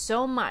shifted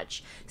so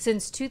much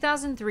since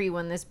 2003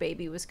 when this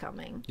baby was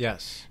coming.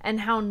 Yes. And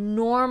how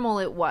normal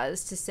it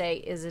was to say,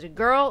 is it a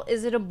girl?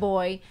 Is it a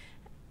boy?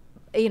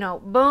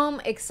 Boom,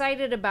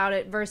 excited about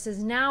it,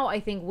 versus now I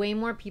think way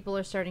more people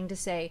are starting to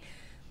say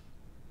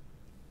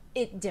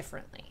it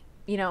differently.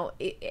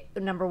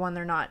 Number one,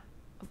 they're not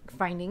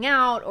finding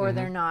out, or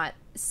they're not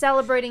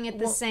celebrating it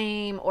the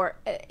same, or,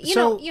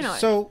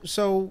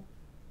 So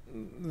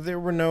there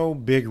were no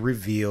big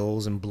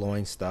reveals and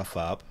blowing stuff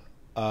up.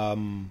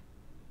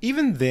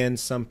 Even then,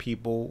 some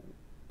people,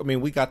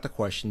 we got the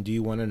question, do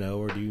you want to know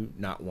or do you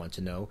not want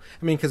to know?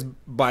 Because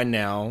by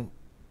now,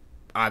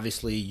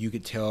 obviously, you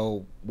could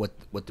tell what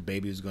the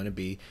baby was going to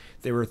be.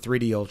 There were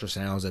 3D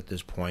ultrasounds at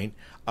this point.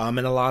 And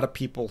a lot of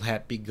people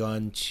had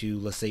begun to,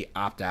 let's say,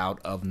 opt out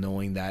of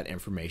knowing that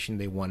information.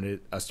 They wanted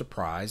a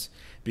surprise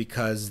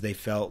because they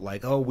felt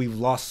like, oh, we've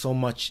lost so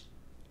much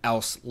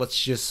else. Let's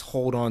just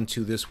hold on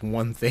to this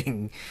one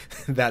thing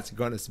that's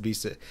going to be,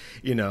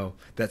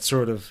 that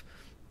sort of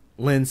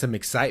lends some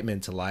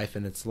excitement to life.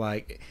 And it's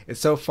like, it's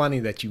so funny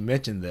that you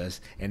mentioned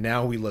this, and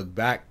now we look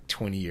back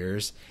 20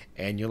 years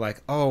and you're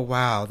like, oh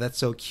wow, that's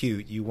so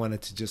cute. You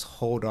wanted to just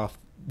hold off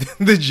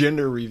the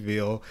gender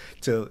reveal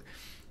to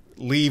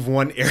leave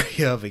one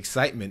area of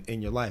excitement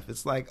in your life.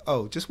 It's like,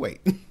 oh, just wait.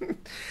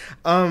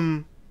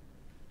 I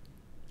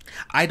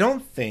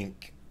don't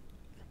think,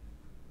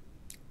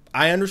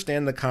 I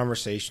understand the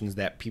conversations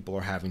that people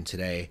are having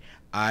today.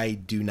 I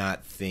do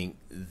not think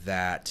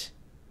that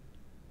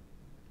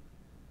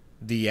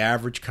the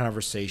average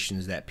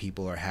conversations that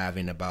people are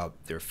having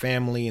about their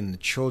family and the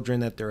children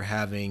that they're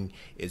having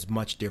is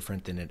much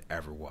different than it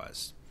ever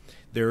was.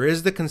 There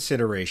is the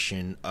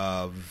consideration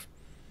of,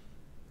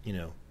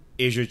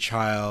 is your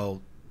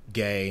child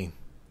gay,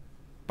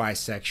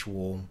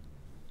 bisexual,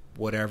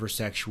 whatever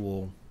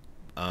sexual?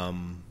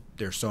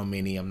 There's so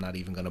many, I'm not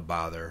even going to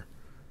bother.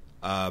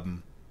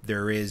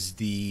 There is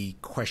the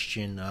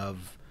question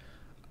of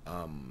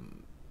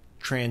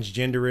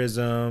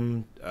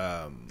transgenderism.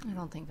 I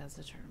don't think that's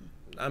the term.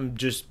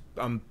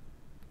 I'm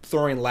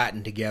throwing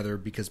Latin together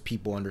because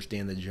people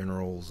understand the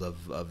generals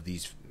of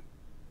these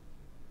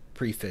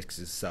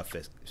prefixes,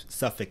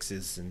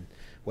 suffixes, and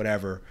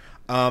whatever.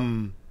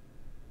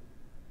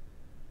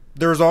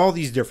 There's all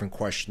these different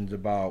questions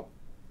about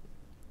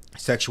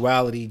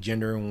sexuality,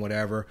 gender, and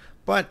whatever,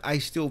 but I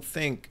still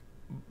think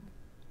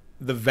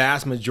the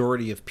vast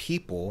majority of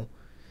people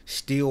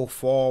still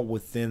fall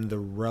within the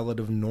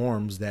relative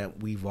norms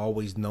that we've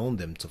always known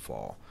them to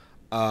fall.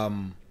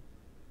 And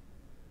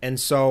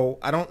so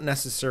I don't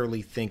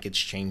necessarily think it's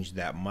changed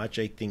that much.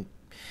 I think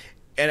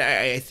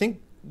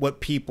what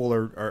people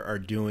are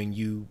doing,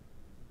 you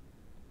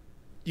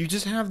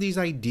just have these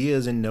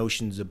ideas and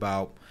notions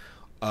about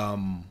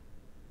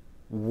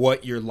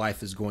what your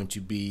life is going to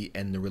be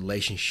and the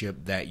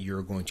relationship that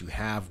you're going to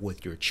have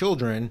with your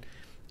children,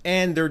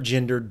 and their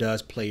gender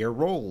does play a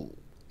role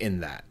in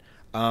that.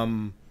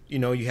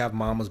 You have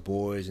mama's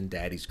boys and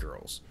daddy's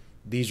girls.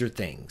 These are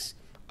things.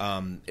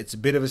 It's a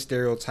bit of a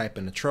stereotype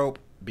and a trope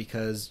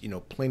because,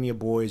 plenty of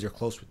boys are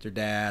close with their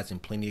dads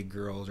and plenty of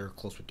girls are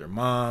close with their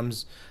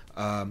moms.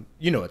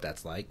 You know what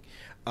that's like.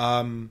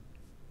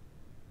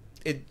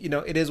 It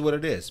is what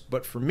it is.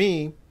 But for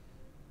me,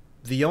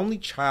 the only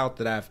child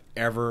that I've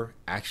ever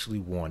actually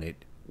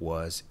wanted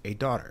was a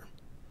daughter.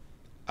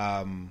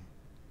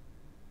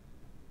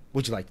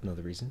 Would you like to know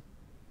the reason?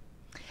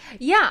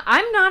 Yeah,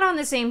 I'm not on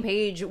the same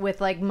page with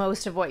like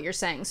most of what you're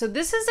saying. So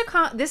this is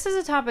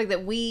a topic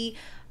that we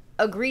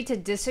agree to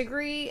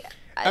disagree.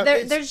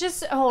 There's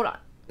just hold on.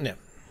 Yeah.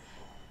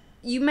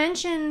 You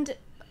mentioned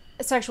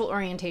sexual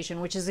orientation,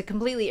 which is a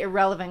completely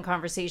irrelevant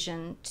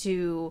conversation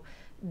to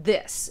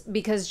this,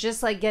 because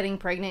just like getting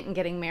pregnant and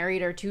getting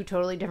married are two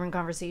totally different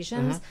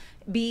conversations.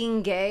 Mm-hmm.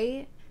 Being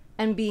gay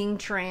and being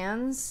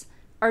trans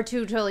are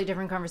two totally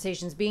different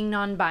conversations. Being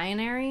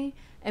non-binary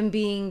and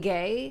being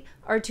gay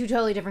are two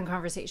totally different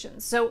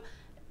conversations. So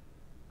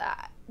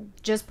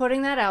just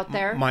putting that out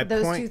there,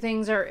 those two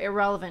things are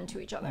irrelevant to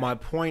each other. My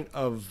point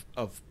of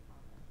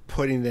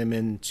putting them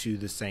into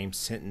the same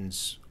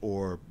sentence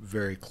or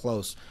very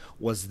close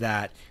was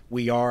that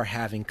we are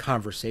having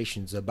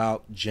conversations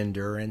about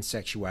gender and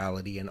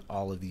sexuality and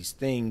all of these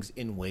things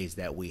in ways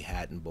that we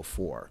hadn't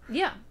before.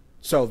 Yeah.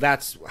 So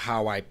that's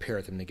how I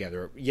pair them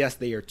together. Yes,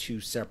 they are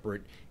two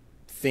separate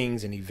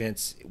things and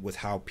events with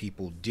how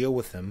people deal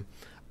with them.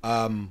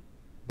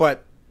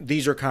 But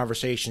these are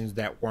conversations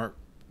that weren't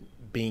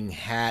being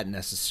had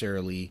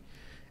necessarily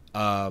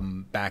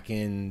back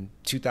in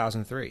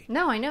 2003.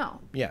 No, I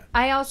know. Yeah.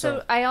 I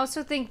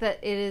also think that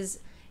it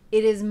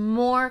is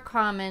more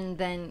common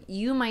than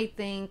you might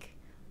think,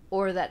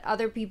 or that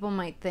other people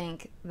might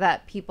think,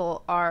 that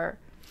people are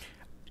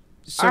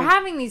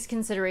having these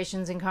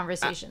considerations and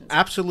conversations.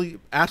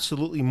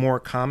 Absolutely more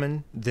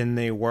common than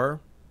they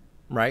were,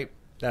 right?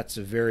 That's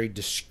a very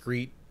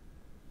discrete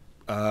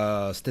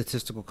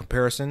statistical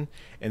comparison.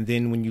 And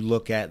then when you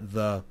look at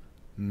the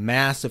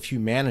mass of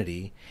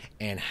humanity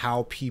and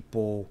how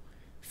people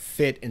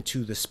fit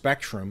into the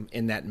spectrum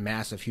in that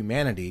mass of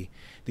humanity,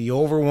 the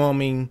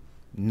overwhelming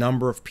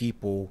number of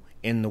people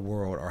in the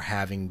world are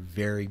having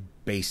very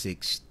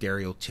basic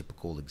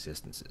stereotypical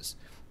existences.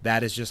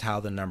 That is just how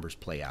the numbers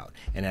play out.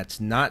 And that's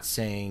not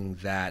saying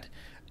that,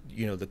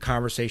 the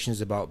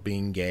conversations about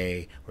being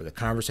gay or the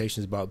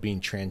conversations about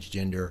being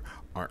transgender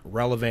aren't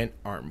relevant,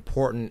 aren't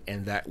important,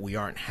 and that we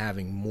aren't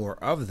having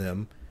more of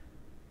them,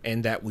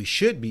 and that we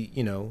should be,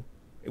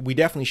 we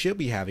definitely should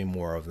be having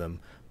more of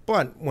them.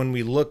 But when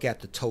we look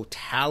at the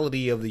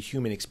totality of the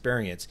human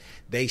experience,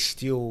 they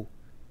still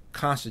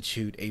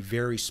constitute a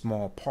very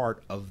small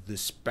part of the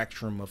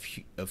spectrum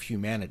of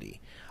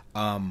humanity,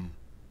 and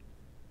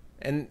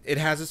it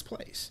has its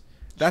place.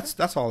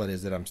 That's all it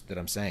is that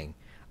I'm saying.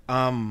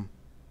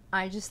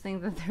 I just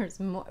think that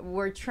there's more.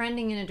 We're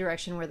trending in a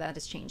direction where that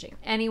is changing.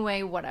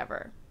 Anyway,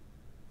 whatever.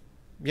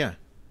 Yeah.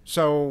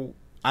 So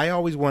I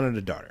always wanted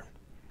a daughter.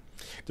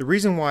 The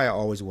reason why I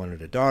always wanted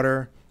a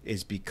daughter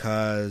is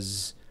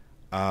because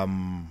I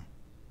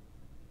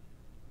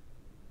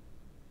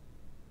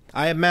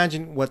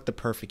imagine what the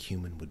perfect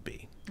human would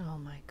be. Oh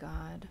my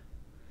God.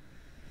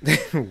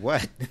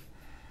 What?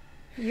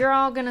 You're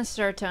all going to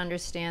start to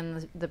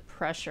understand the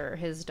pressure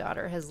his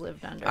daughter has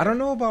lived under. I don't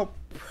know about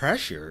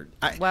pressure.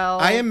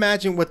 I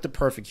imagine what the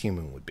perfect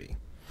human would be.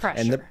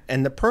 Pressure.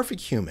 And the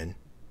perfect human,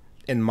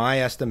 in my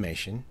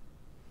estimation,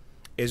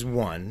 is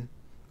one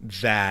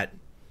that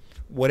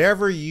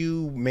whatever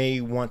you may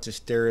want to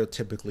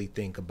stereotypically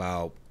think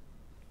about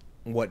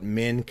what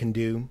men can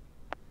do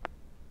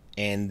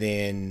and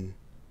then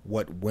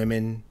what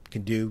women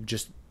can do,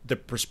 just the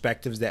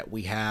perspectives that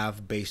we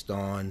have based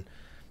on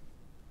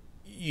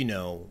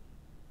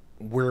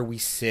where we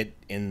sit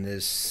in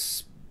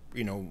this,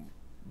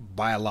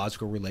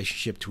 biological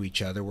relationship to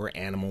each other. We're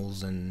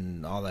animals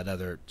and all that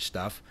other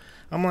stuff.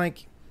 I'm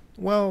like,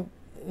 well,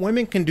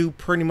 women can do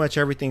pretty much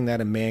everything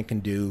that a man can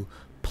do,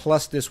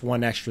 plus this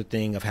one extra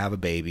thing of have a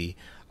baby.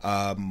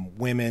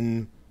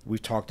 Women,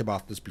 we've talked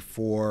about this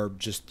before,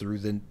 just through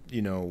the,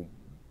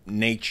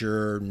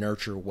 nature,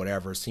 nurture,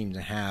 whatever,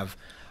 seems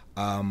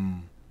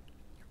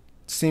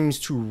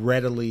to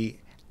readily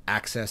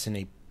access in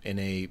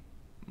a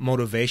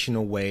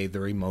motivational way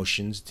their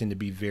emotions, tend to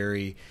be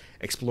very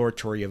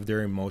exploratory of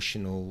their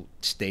emotional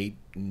state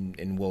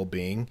and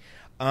well-being.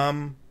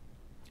 And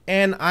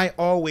I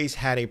always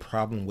had a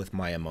problem with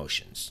my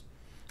emotions.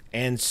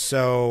 And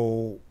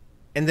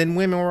then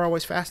women were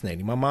always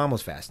fascinating. My mom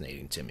was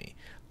fascinating to me.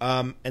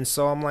 And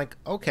so I'm like,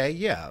 okay,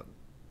 yeah,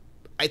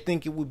 I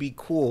think it would be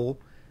cool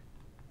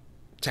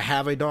to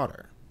have a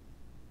daughter,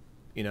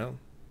 you know?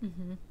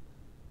 Mm-hmm.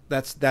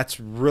 That's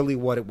really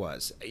what it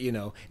was, you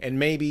know? And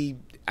maybe,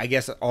 I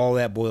guess all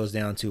that boils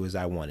down to is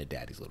I wanted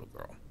daddy's little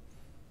girl.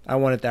 I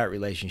wanted that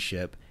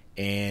relationship.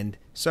 And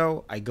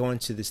so I go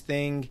into this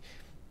thing.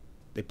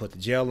 They put the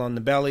gel on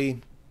the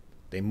belly.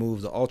 They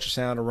move the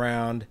ultrasound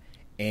around.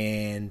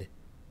 And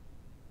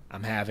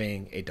I'm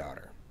having a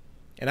daughter.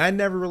 And I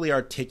never really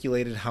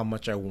articulated how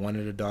much I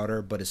wanted a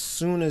daughter. But as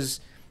soon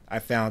as I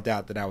found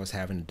out that I was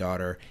having a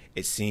daughter,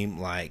 it seemed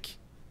like,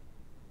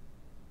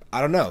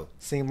 I don't know,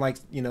 seemed like,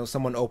 you know,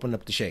 someone opened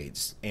up the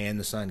shades and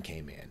the sun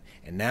came in.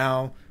 And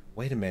now,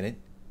 wait a minute,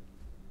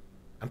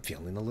 I'm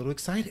feeling a little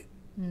excited.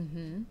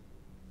 Mm-hmm.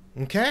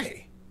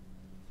 Okay.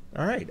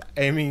 All right.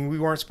 I mean, we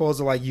weren't supposed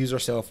to like use our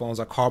cell phones.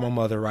 I called my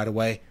mother right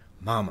away.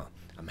 Mama,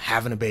 I'm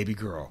having a baby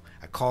girl.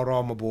 I called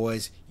all my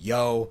boys.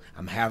 Yo,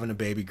 I'm having a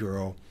baby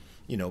girl.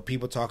 You know,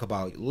 people talk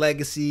about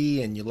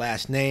legacy and your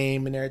last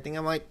name and everything.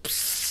 I'm like,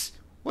 psst,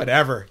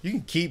 whatever. You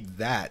can keep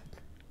that.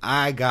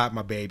 I got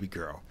my baby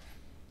girl.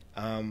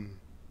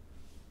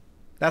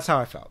 That's how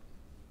I felt.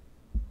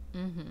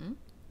 Mm-hmm.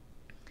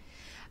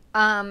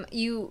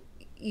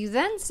 You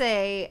then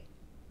say,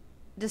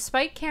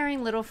 despite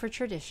caring little for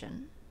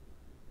tradition,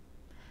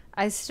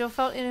 I still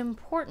felt it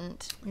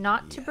important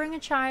not to bring a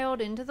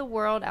child into the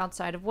world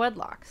outside of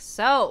wedlock.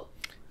 So,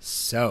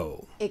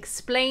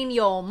 explain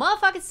your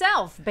motherfucking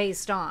self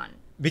based on.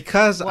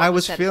 Because I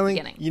was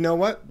feeling, you know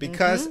what?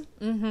 Because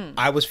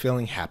I was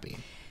feeling happy.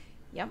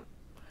 Yep.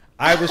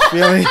 I was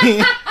feeling,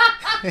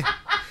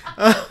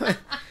 I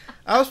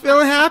was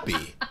feeling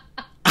happy.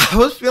 I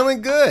was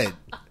feeling good.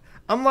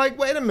 I'm like,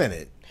 wait a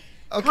minute.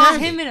 Okay. Caught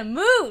him in a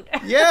mood.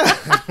 Yeah.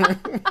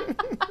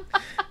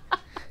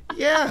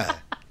 Yeah.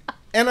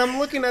 And I'm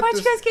looking at Why'd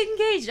you guys get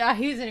engaged? Oh,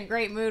 he was in a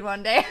great mood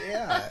one day.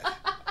 Yeah.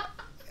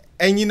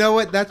 And you know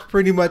what? That's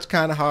pretty much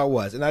kind of how it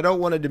was. And I don't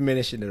want to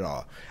diminish it at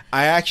all.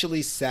 I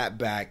actually sat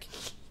back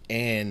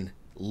and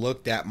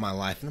looked at my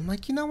life. And I'm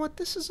like, you know what?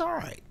 This is all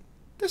right.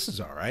 This is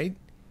all right.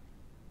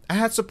 I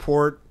had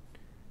support.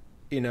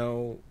 You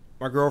know,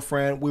 my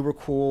girlfriend, we were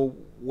cool.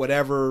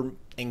 Whatever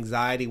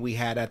anxiety we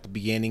had at the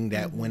beginning,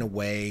 that went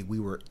away. We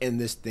were in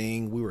this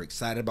thing. We were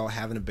excited about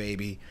having a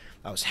baby.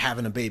 I was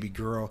having a baby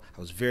girl. I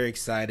was very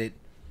excited.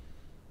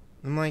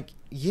 I'm like,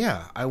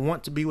 yeah, I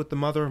want to be with the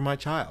mother of my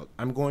child.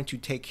 I'm going to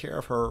take care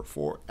of her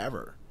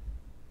forever.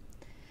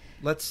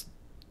 Let's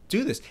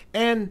do this.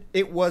 And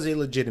it was a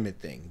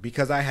legitimate thing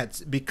because I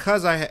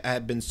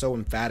had been so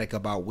emphatic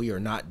about we are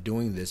not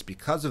doing this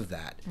because of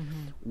that.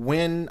 Mm-hmm.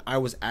 When I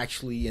was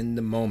actually in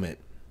the moment,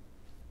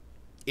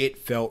 it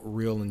felt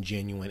real and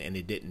genuine, and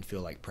it didn't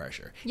feel like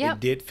pressure. Yep. It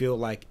did feel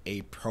like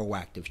a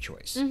proactive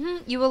choice.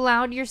 Mm-hmm. You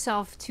allowed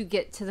yourself to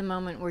get to the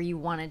moment where you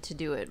wanted to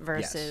do it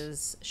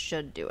versus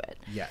should do it.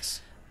 Yes.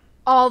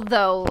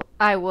 Although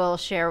I will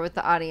share with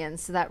the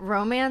audience that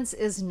romance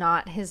is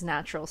not his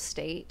natural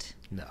state.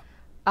 No.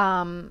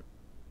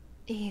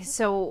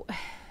 So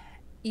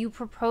you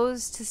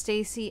proposed to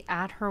Stacy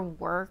at her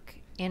work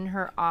in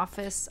her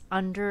office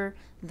under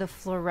the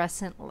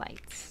fluorescent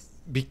lights.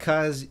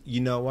 Because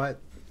you know what?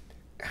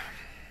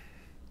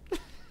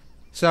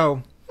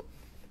 So,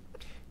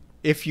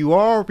 if you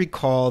all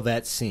recall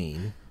that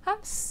scene...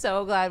 I'm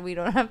so glad we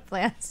don't have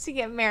plans to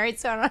get married,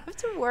 so I don't have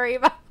to worry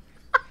about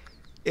it.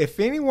 If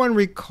anyone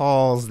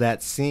recalls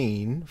that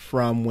scene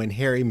from When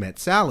Harry Met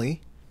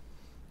Sally,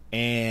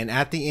 and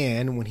at the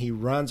end, when he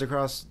runs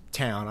across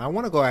town, I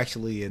want to go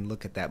actually and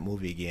look at that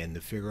movie again to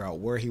figure out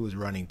where he was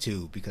running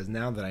to, because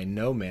now that I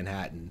know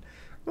Manhattan,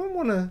 I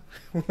want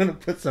to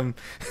put some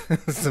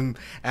some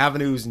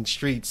avenues and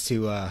streets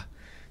to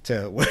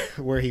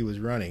where he was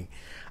running.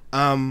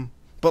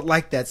 But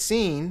like that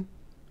scene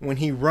when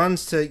he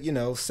runs to, you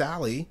know,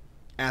 Sally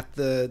at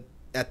the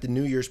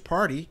New Year's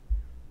party,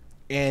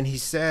 and he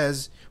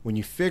says, when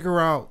you figure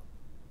out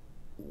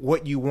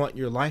what you want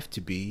your life to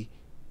be,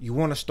 you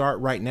want to start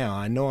right now.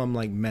 I know I'm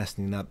like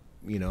messing up,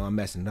 you know, I'm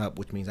messing up,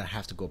 which means I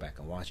have to go back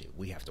and watch it.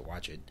 We have to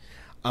watch it.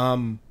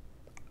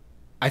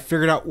 I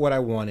figured out what I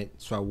wanted,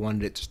 so I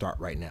wanted it to start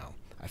right now.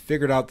 I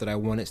figured out that I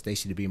wanted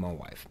Stacy to be my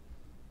wife.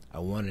 I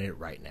wanted it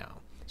right now.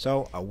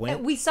 So I went.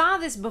 And we saw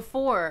this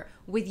before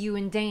with you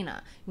and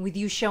Dana, with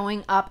you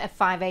showing up at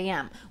 5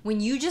 a.m. When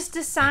you just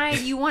decide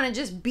you want to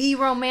just be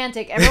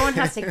romantic, everyone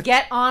has to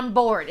get on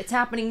board. It's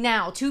happening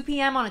now, 2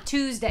 p.m. on a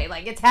Tuesday.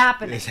 Like, it's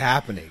happening. It's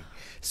happening.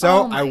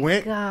 So I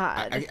went.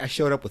 God. I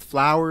showed up with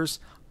flowers,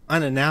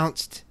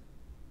 unannounced.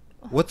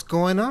 What's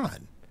going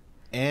on?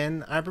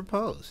 And I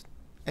proposed.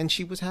 And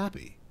she was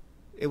happy.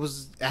 It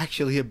was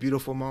actually a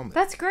beautiful moment.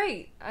 That's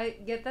great.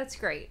 That's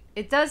great.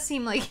 It does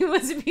seem like it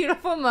was a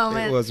beautiful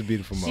moment. It was a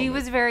beautiful moment. She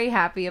was very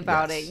happy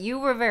about it. You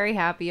were very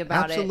happy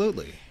about it.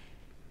 Absolutely.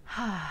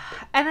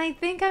 And I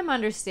think I'm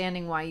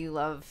understanding why you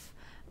love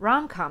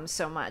rom-coms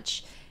so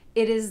much.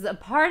 It is the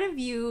part of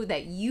you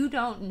that you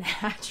don't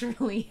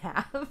naturally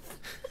have.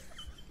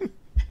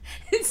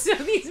 And so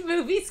these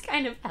movies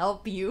kind of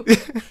help you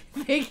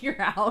figure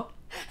out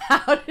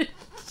how to do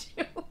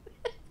it.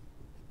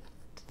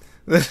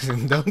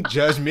 Listen, don't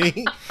judge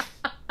me.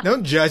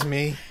 Don't judge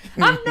me.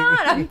 I'm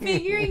not. I'm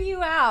figuring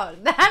you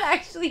out. That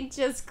actually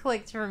just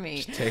clicked for me.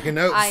 Just taking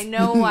notes. I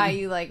know why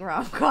you like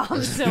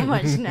rom-coms so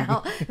much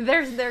now.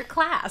 Their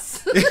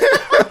class.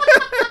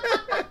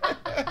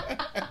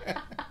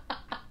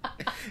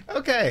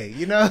 Okay,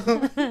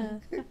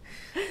 Yes.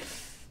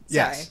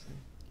 Sorry.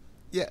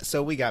 Yeah,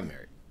 so we got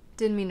married.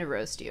 Didn't mean to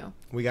roast you.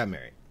 We got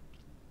married.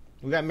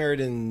 We got married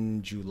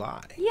in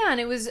July. Yeah, and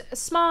it was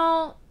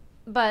small,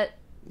 but,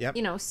 Yep.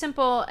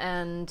 simple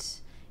and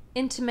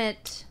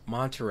intimate.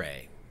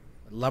 Monterey.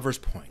 Lover's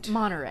Point.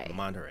 Monterey.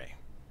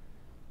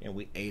 And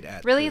we ate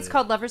at Really? It's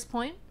called Lover's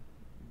Point?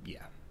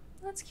 Yeah.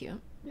 That's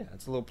cute. Yeah,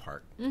 it's a little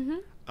park.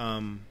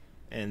 Mm-hmm.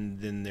 And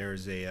then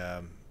there's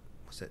a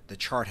what's it? The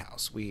Chart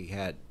House. We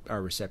had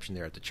our reception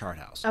there at the Chart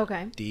House.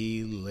 Okay.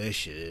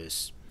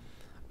 Delicious.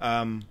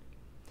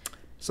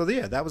 So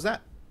yeah, that was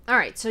that. All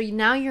right, so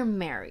now you're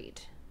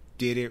married.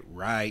 Did it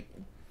right.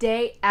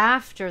 Day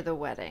after the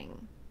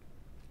wedding.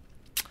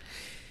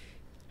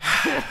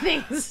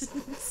 Things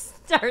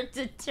start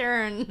to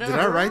turn. Did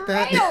I write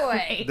that? Right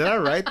away. Did I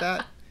write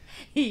that?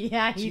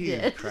 Yeah, you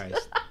Jesus did.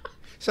 Christ.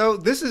 So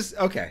this is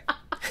okay.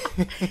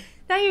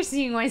 Now you're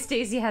seeing why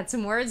Stacey had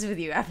some words with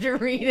you after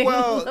reading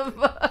the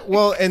book.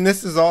 Well, and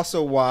this is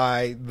also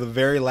why the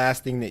very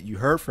last thing that you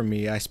heard from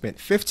me, I spent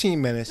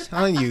 15 minutes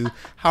telling you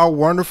how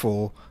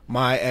wonderful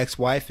my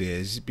ex-wife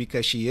is,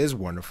 because she is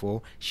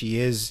wonderful. She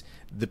is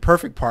the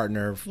perfect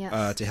partner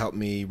Yes. to help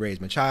me raise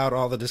my child.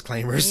 All the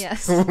disclaimers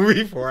Yes.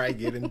 before I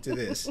get into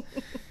this.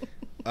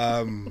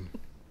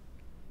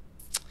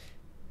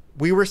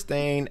 We were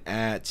staying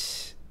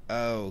at,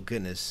 oh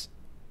goodness,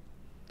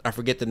 I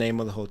forget the name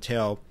of the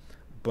hotel,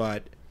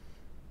 but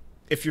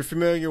if you're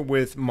familiar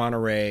with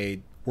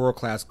Monterey,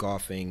 world-class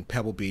golfing,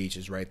 Pebble Beach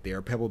is right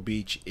there. Pebble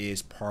Beach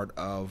is part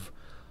of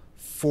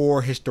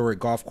 4 historic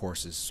golf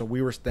courses. So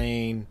we were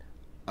staying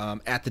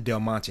at the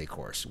Del Monte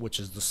course, which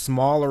is the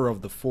smaller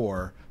of the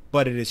 4,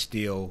 but it is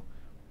still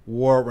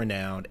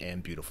world-renowned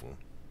and beautiful.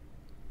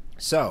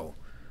 So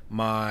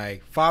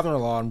my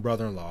father-in-law and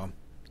brother-in-law,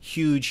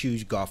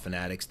 huge golf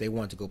fanatics. They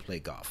want to go play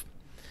golf.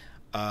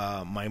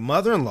 My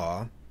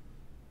mother-in-law,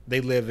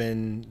 they live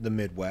in the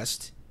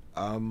Midwest,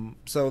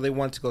 so they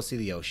want to go see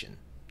the ocean.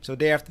 So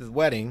day after the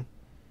wedding,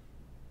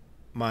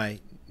 my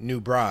new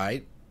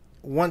bride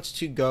wants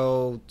to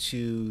go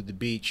to the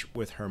beach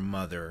with her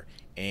mother,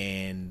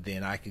 and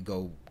then I could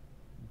go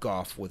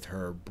golf with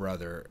her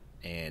brother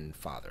and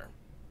father.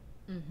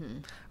 Mm-hmm.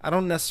 I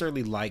don't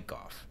necessarily like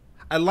golf.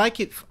 I like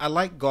it. I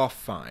like golf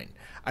fine.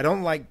 I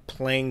don't like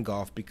playing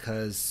golf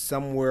because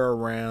somewhere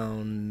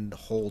around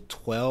hole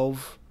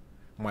 12,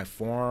 my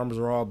forearms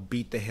are all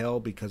beat to hell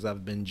because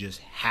I've been just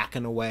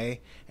hacking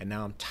away, and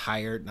now I'm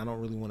tired, and I don't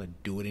really want to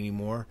do it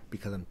anymore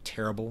because I'm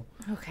terrible.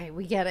 Okay,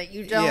 we get it.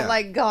 You don't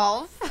like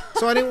golf.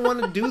 So I didn't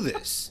want to do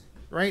this,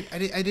 right? I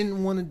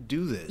didn't want to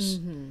do this.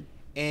 Mm-hmm.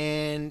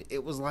 And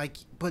it was like,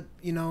 but,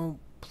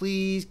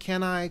 please,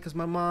 can I? Because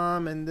my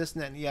mom and this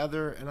and that and the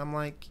other. And I'm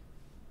like,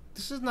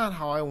 this is not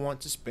how I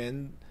want to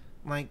spend,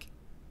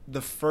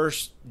 the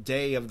first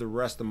day of the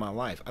rest of my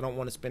life. I don't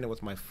want to spend it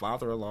with my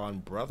father-in-law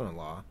and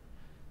brother-in-law.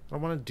 I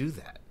don't want to do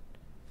that.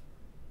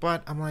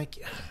 But I'm like,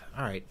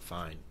 all right,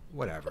 fine,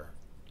 whatever,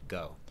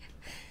 go.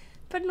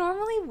 But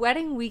normally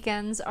wedding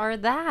weekends are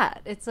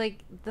that. It's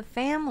like the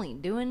family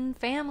doing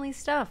family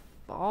stuff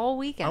all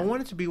weekend. I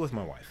wanted to be with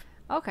my wife.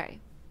 Okay.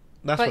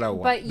 That's what I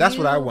want. That's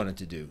what I wanted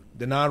to do.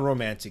 The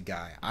non-romantic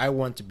guy. I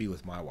want to be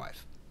with my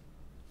wife.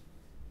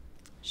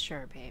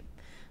 Sure, babe.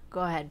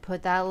 Go ahead,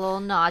 put that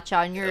little notch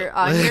on your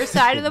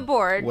side of the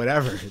board.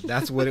 Whatever.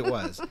 That's what it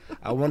was.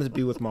 I wanted to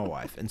be with my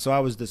wife, and so I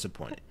was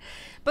disappointed.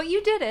 But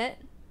you did it.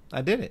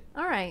 I did it.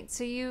 All right.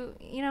 So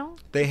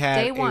they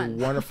had day a one.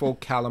 wonderful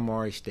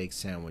calamari steak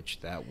sandwich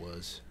that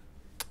was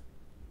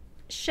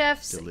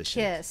chef's delicious.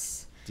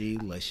 Kiss.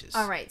 Delicious.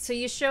 All right. So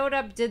you showed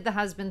up, did the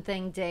husband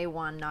thing day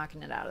one,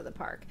 knocking it out of the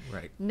park.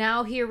 Right.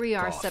 Now here we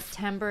are, Golf.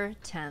 September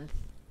 10th,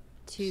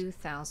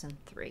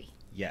 2003.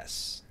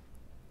 Yes.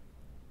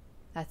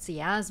 That's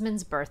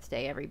Yasmin's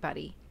birthday,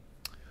 everybody.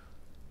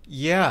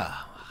 Yeah.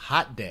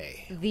 Hot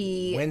day.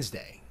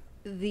 Wednesday.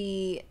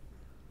 The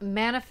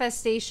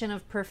manifestation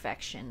of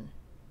perfection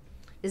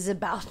is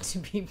about to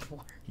be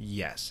born.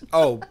 Yes.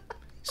 Oh,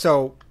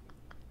 so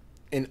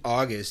in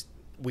August,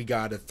 we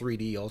got a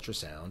 3D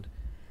ultrasound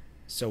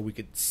so we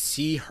could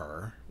see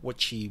her,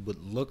 what she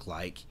would look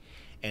like.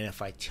 And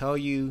if I tell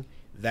you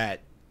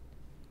that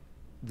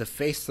the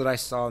face that I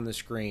saw on the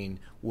screen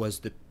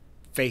was the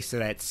face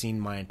that I had seen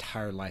my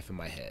entire life in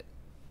my head.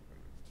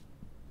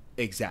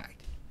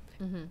 Exact.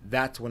 Mm-hmm.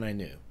 That's when I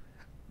knew.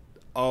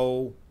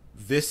 Oh,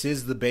 this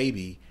is the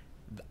baby.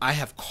 I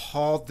have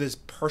called this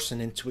person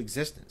into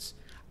existence.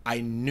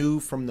 I knew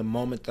from the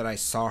moment that I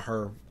saw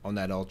her on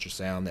that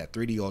ultrasound, that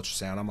 3D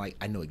ultrasound, I'm like,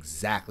 I know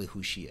exactly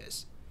who she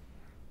is.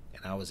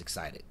 And I was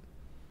excited.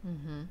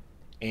 Mm-hmm.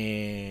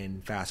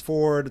 And fast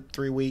forward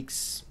 3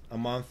 weeks, a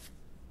month,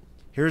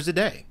 here's the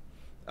day.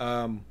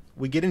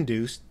 We get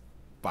induced,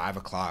 5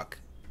 o'clock.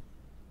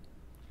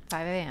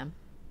 5 a.m.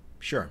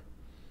 Sure.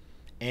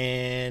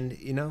 And,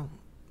 you know,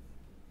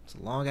 it's a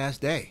long-ass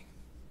day.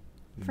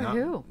 For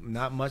who?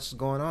 Not much is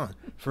going on.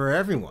 For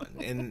everyone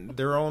in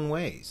their own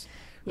ways,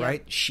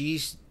 right?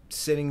 She's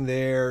sitting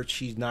there.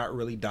 She's not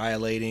really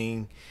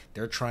dilating.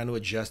 They're trying to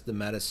adjust the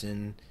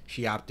medicine.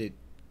 She opted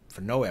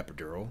for no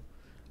epidural.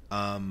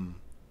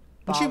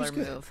 She was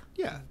good. Move.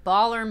 Yeah.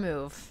 Baller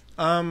move.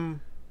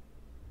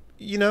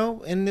 You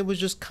know, and it was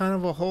just kind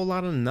of a whole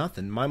lot of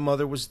nothing. My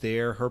mother was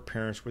there. Her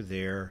parents were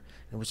there.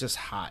 It was just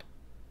hot.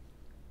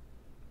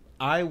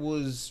 It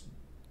was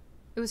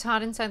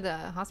hot inside the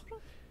hospital?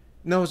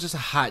 No, it was just a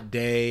hot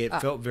day.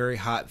 It felt very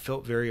hot,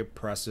 felt very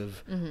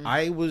oppressive. Mm-hmm.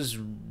 I was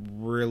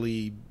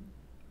really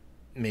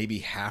maybe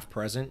half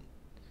present.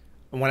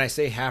 When I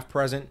say half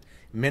present,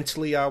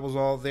 mentally I was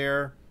all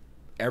there.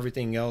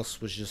 Everything else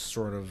was just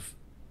sort of,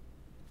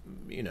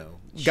 you know.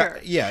 Sure.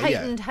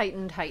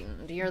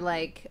 Heightened. You're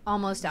like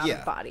almost out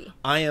of body.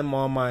 I'm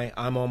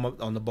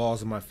on the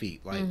balls of my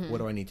feet. Like, what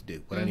do I need to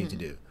do? What I need to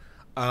do?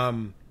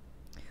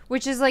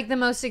 Which is like the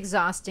most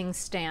exhausting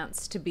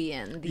stance to be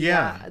in.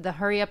 The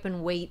hurry up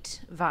and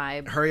wait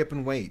vibe. Hurry up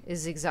and wait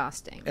is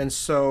exhausting. And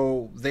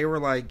so they were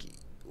like,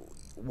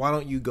 "Why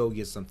don't you go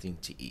get something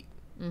to eat?"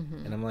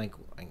 Mm-hmm. And I'm like,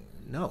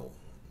 "No,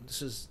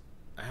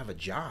 I have a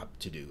job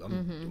to do.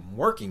 I'm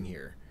working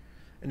here."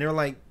 And they're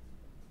like,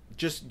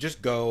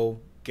 "Just go,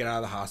 get out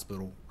of the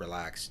hospital,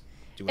 relax."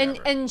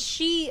 And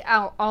she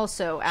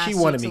also asked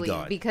you to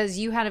leave because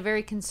you had a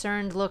very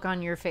concerned look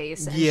on your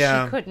face, and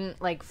she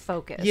couldn't like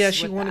focus. Yeah,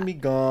 she wanted me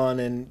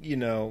gone, and you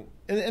know,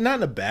 and not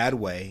in a bad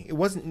way.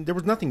 There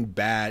was nothing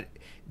bad.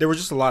 There was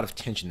just a lot of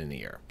tension in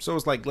the air. So it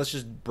was like, let's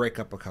just break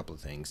up a couple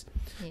of things.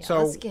 Yeah,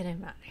 so let's get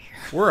him out of here.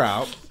 We're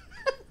out.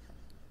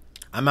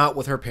 I'm out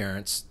with her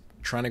parents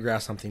trying to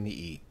grab something to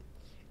eat,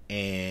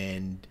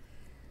 and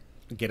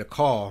get a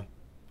call.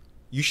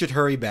 You should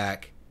hurry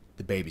back.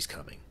 The baby's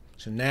coming.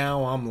 So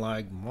now I'm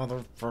like,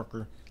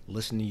 motherfucker,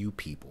 listen to you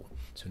people.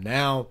 So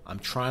now I'm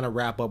trying to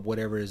wrap up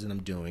whatever it is that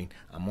I'm doing.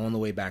 I'm on the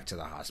way back to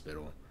the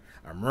hospital.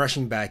 I'm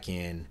rushing back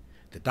in.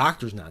 The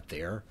doctor's not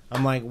there.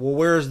 I'm like, well,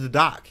 where's the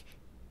doc?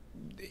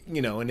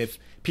 You know, and if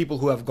people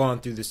who have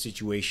gone through this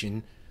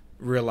situation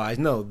realize,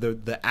 no,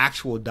 the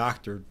actual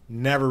doctor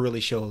never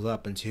really shows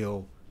up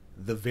until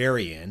the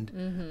very end.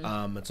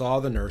 Mm-hmm. It's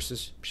all the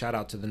nurses. Shout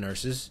out to the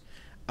nurses.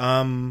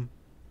 So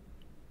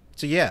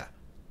yeah,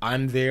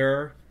 I'm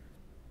there.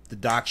 The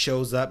doc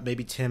shows up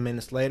maybe 10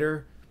 minutes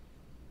later.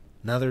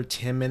 Another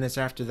 10 minutes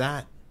after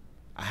that,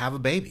 I have a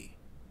baby.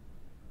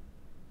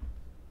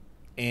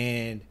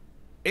 And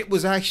it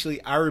was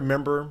actually, I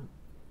remember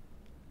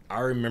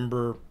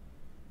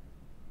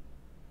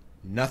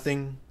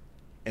nothing,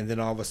 and then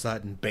all of a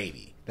sudden,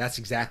 baby. That's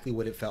exactly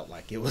what it felt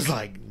like. It was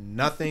like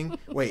nothing.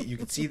 Wait, you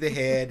could see the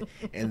head,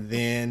 and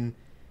then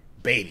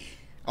baby.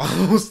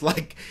 Almost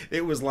like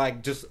it was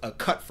like just a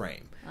cut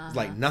frame. It was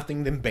like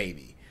nothing, then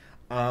baby.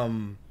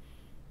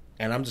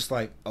 And I'm just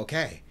like,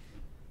 okay.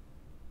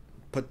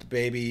 Put the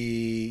baby,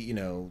 you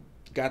know,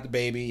 got the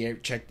baby,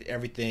 checked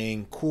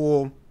everything,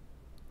 cool.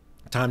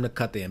 Time to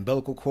cut the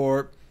umbilical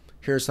cord.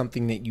 Here's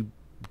something that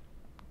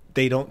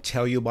they don't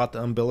tell you about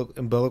the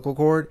umbilical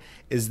cord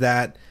is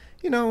that,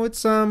 you know,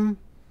 it's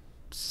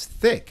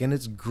thick and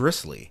it's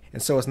gristly.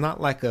 And so it's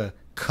not like a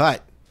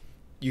cut.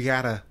 You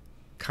gotta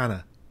kind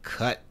of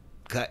cut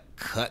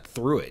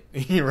through it,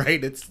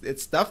 right?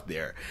 It's stuff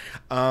there.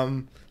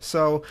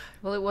 So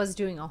well, it was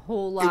doing a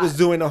whole lot. It was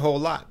doing a whole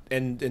lot,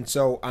 and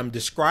so I'm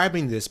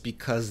describing this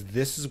because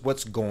this is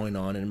what's going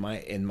on in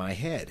my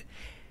head.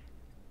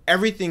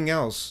 Everything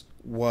else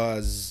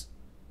was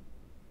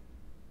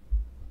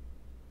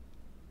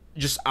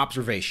just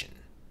observation.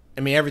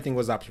 I mean, everything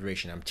was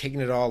observation. I'm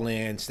taking it all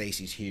in.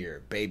 Stacy's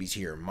here, baby's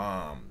here,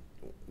 mom,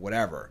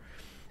 whatever,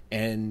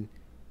 and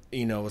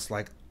you know, it's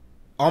like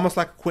almost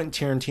like a Quentin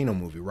Tarantino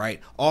movie, right?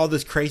 All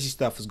this crazy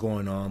stuff is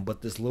going on,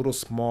 but this little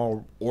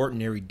small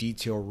ordinary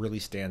detail really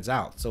stands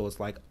out. So it's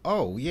like,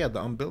 oh yeah,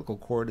 the umbilical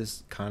cord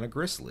is kind of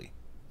gristly.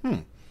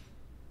 And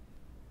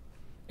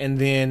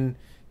then,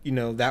 you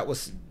know, that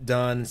was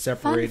done,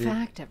 separated.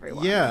 Fun fact,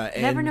 everyone. Yeah.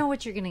 You never know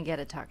what you're going to get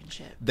at Talking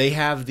Shit. They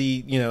have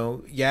the, you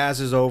know,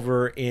 Yaz is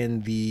over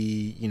in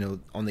the, you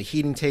know, on the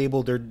heating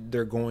table. They're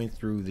going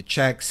through the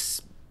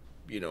checks,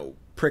 you know,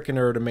 pricking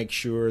her to make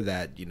sure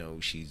that, you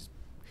know, she's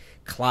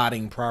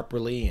clotting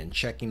properly and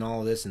checking all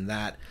of this and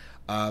that.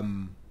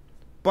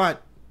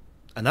 But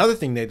another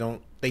thing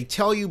they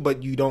tell you,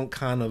 but you don't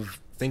kind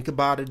of think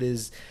about it,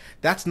 is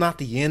that's not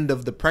the end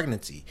of the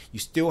pregnancy. You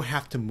still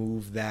have to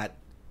move that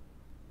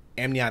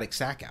amniotic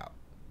sac out.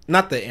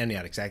 Not the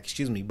amniotic sac,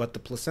 but the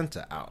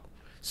placenta out.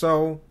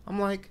 So I'm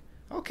like,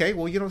 okay,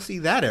 well, you don't see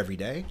that every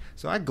day.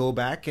 So I go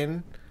back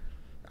and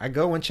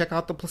check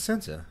out the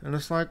placenta. And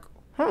it's like,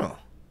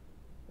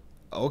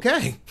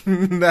 okay,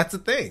 that's a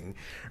thing,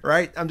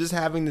 right? I'm just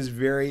having this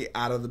very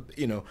out of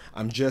the,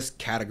 I'm just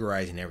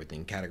categorizing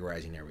everything.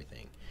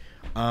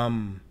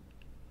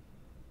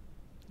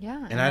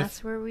 Yeah, and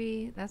that's where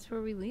we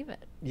leave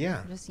it.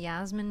 Yeah. Just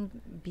Yasmin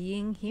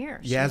being here.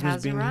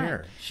 Yasmin's being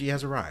here. She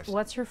has arrived.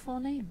 What's her full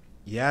name?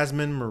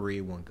 Yasmin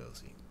Marie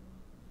Mwongozi.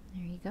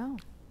 There you go.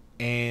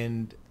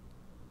 And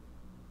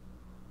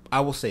I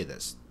will say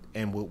this,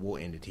 and we'll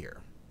end it here.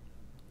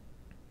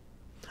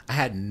 I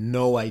had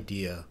no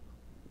idea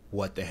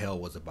what the hell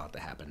was about to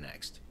happen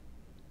next.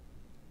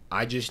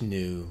 I just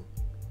knew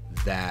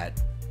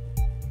that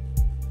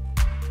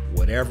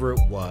whatever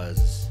it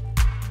was,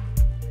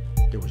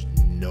 there was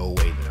no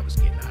way that I was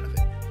getting out of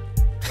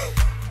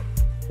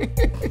it.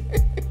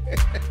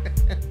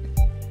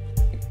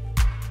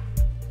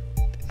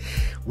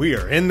 We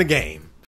are in the game.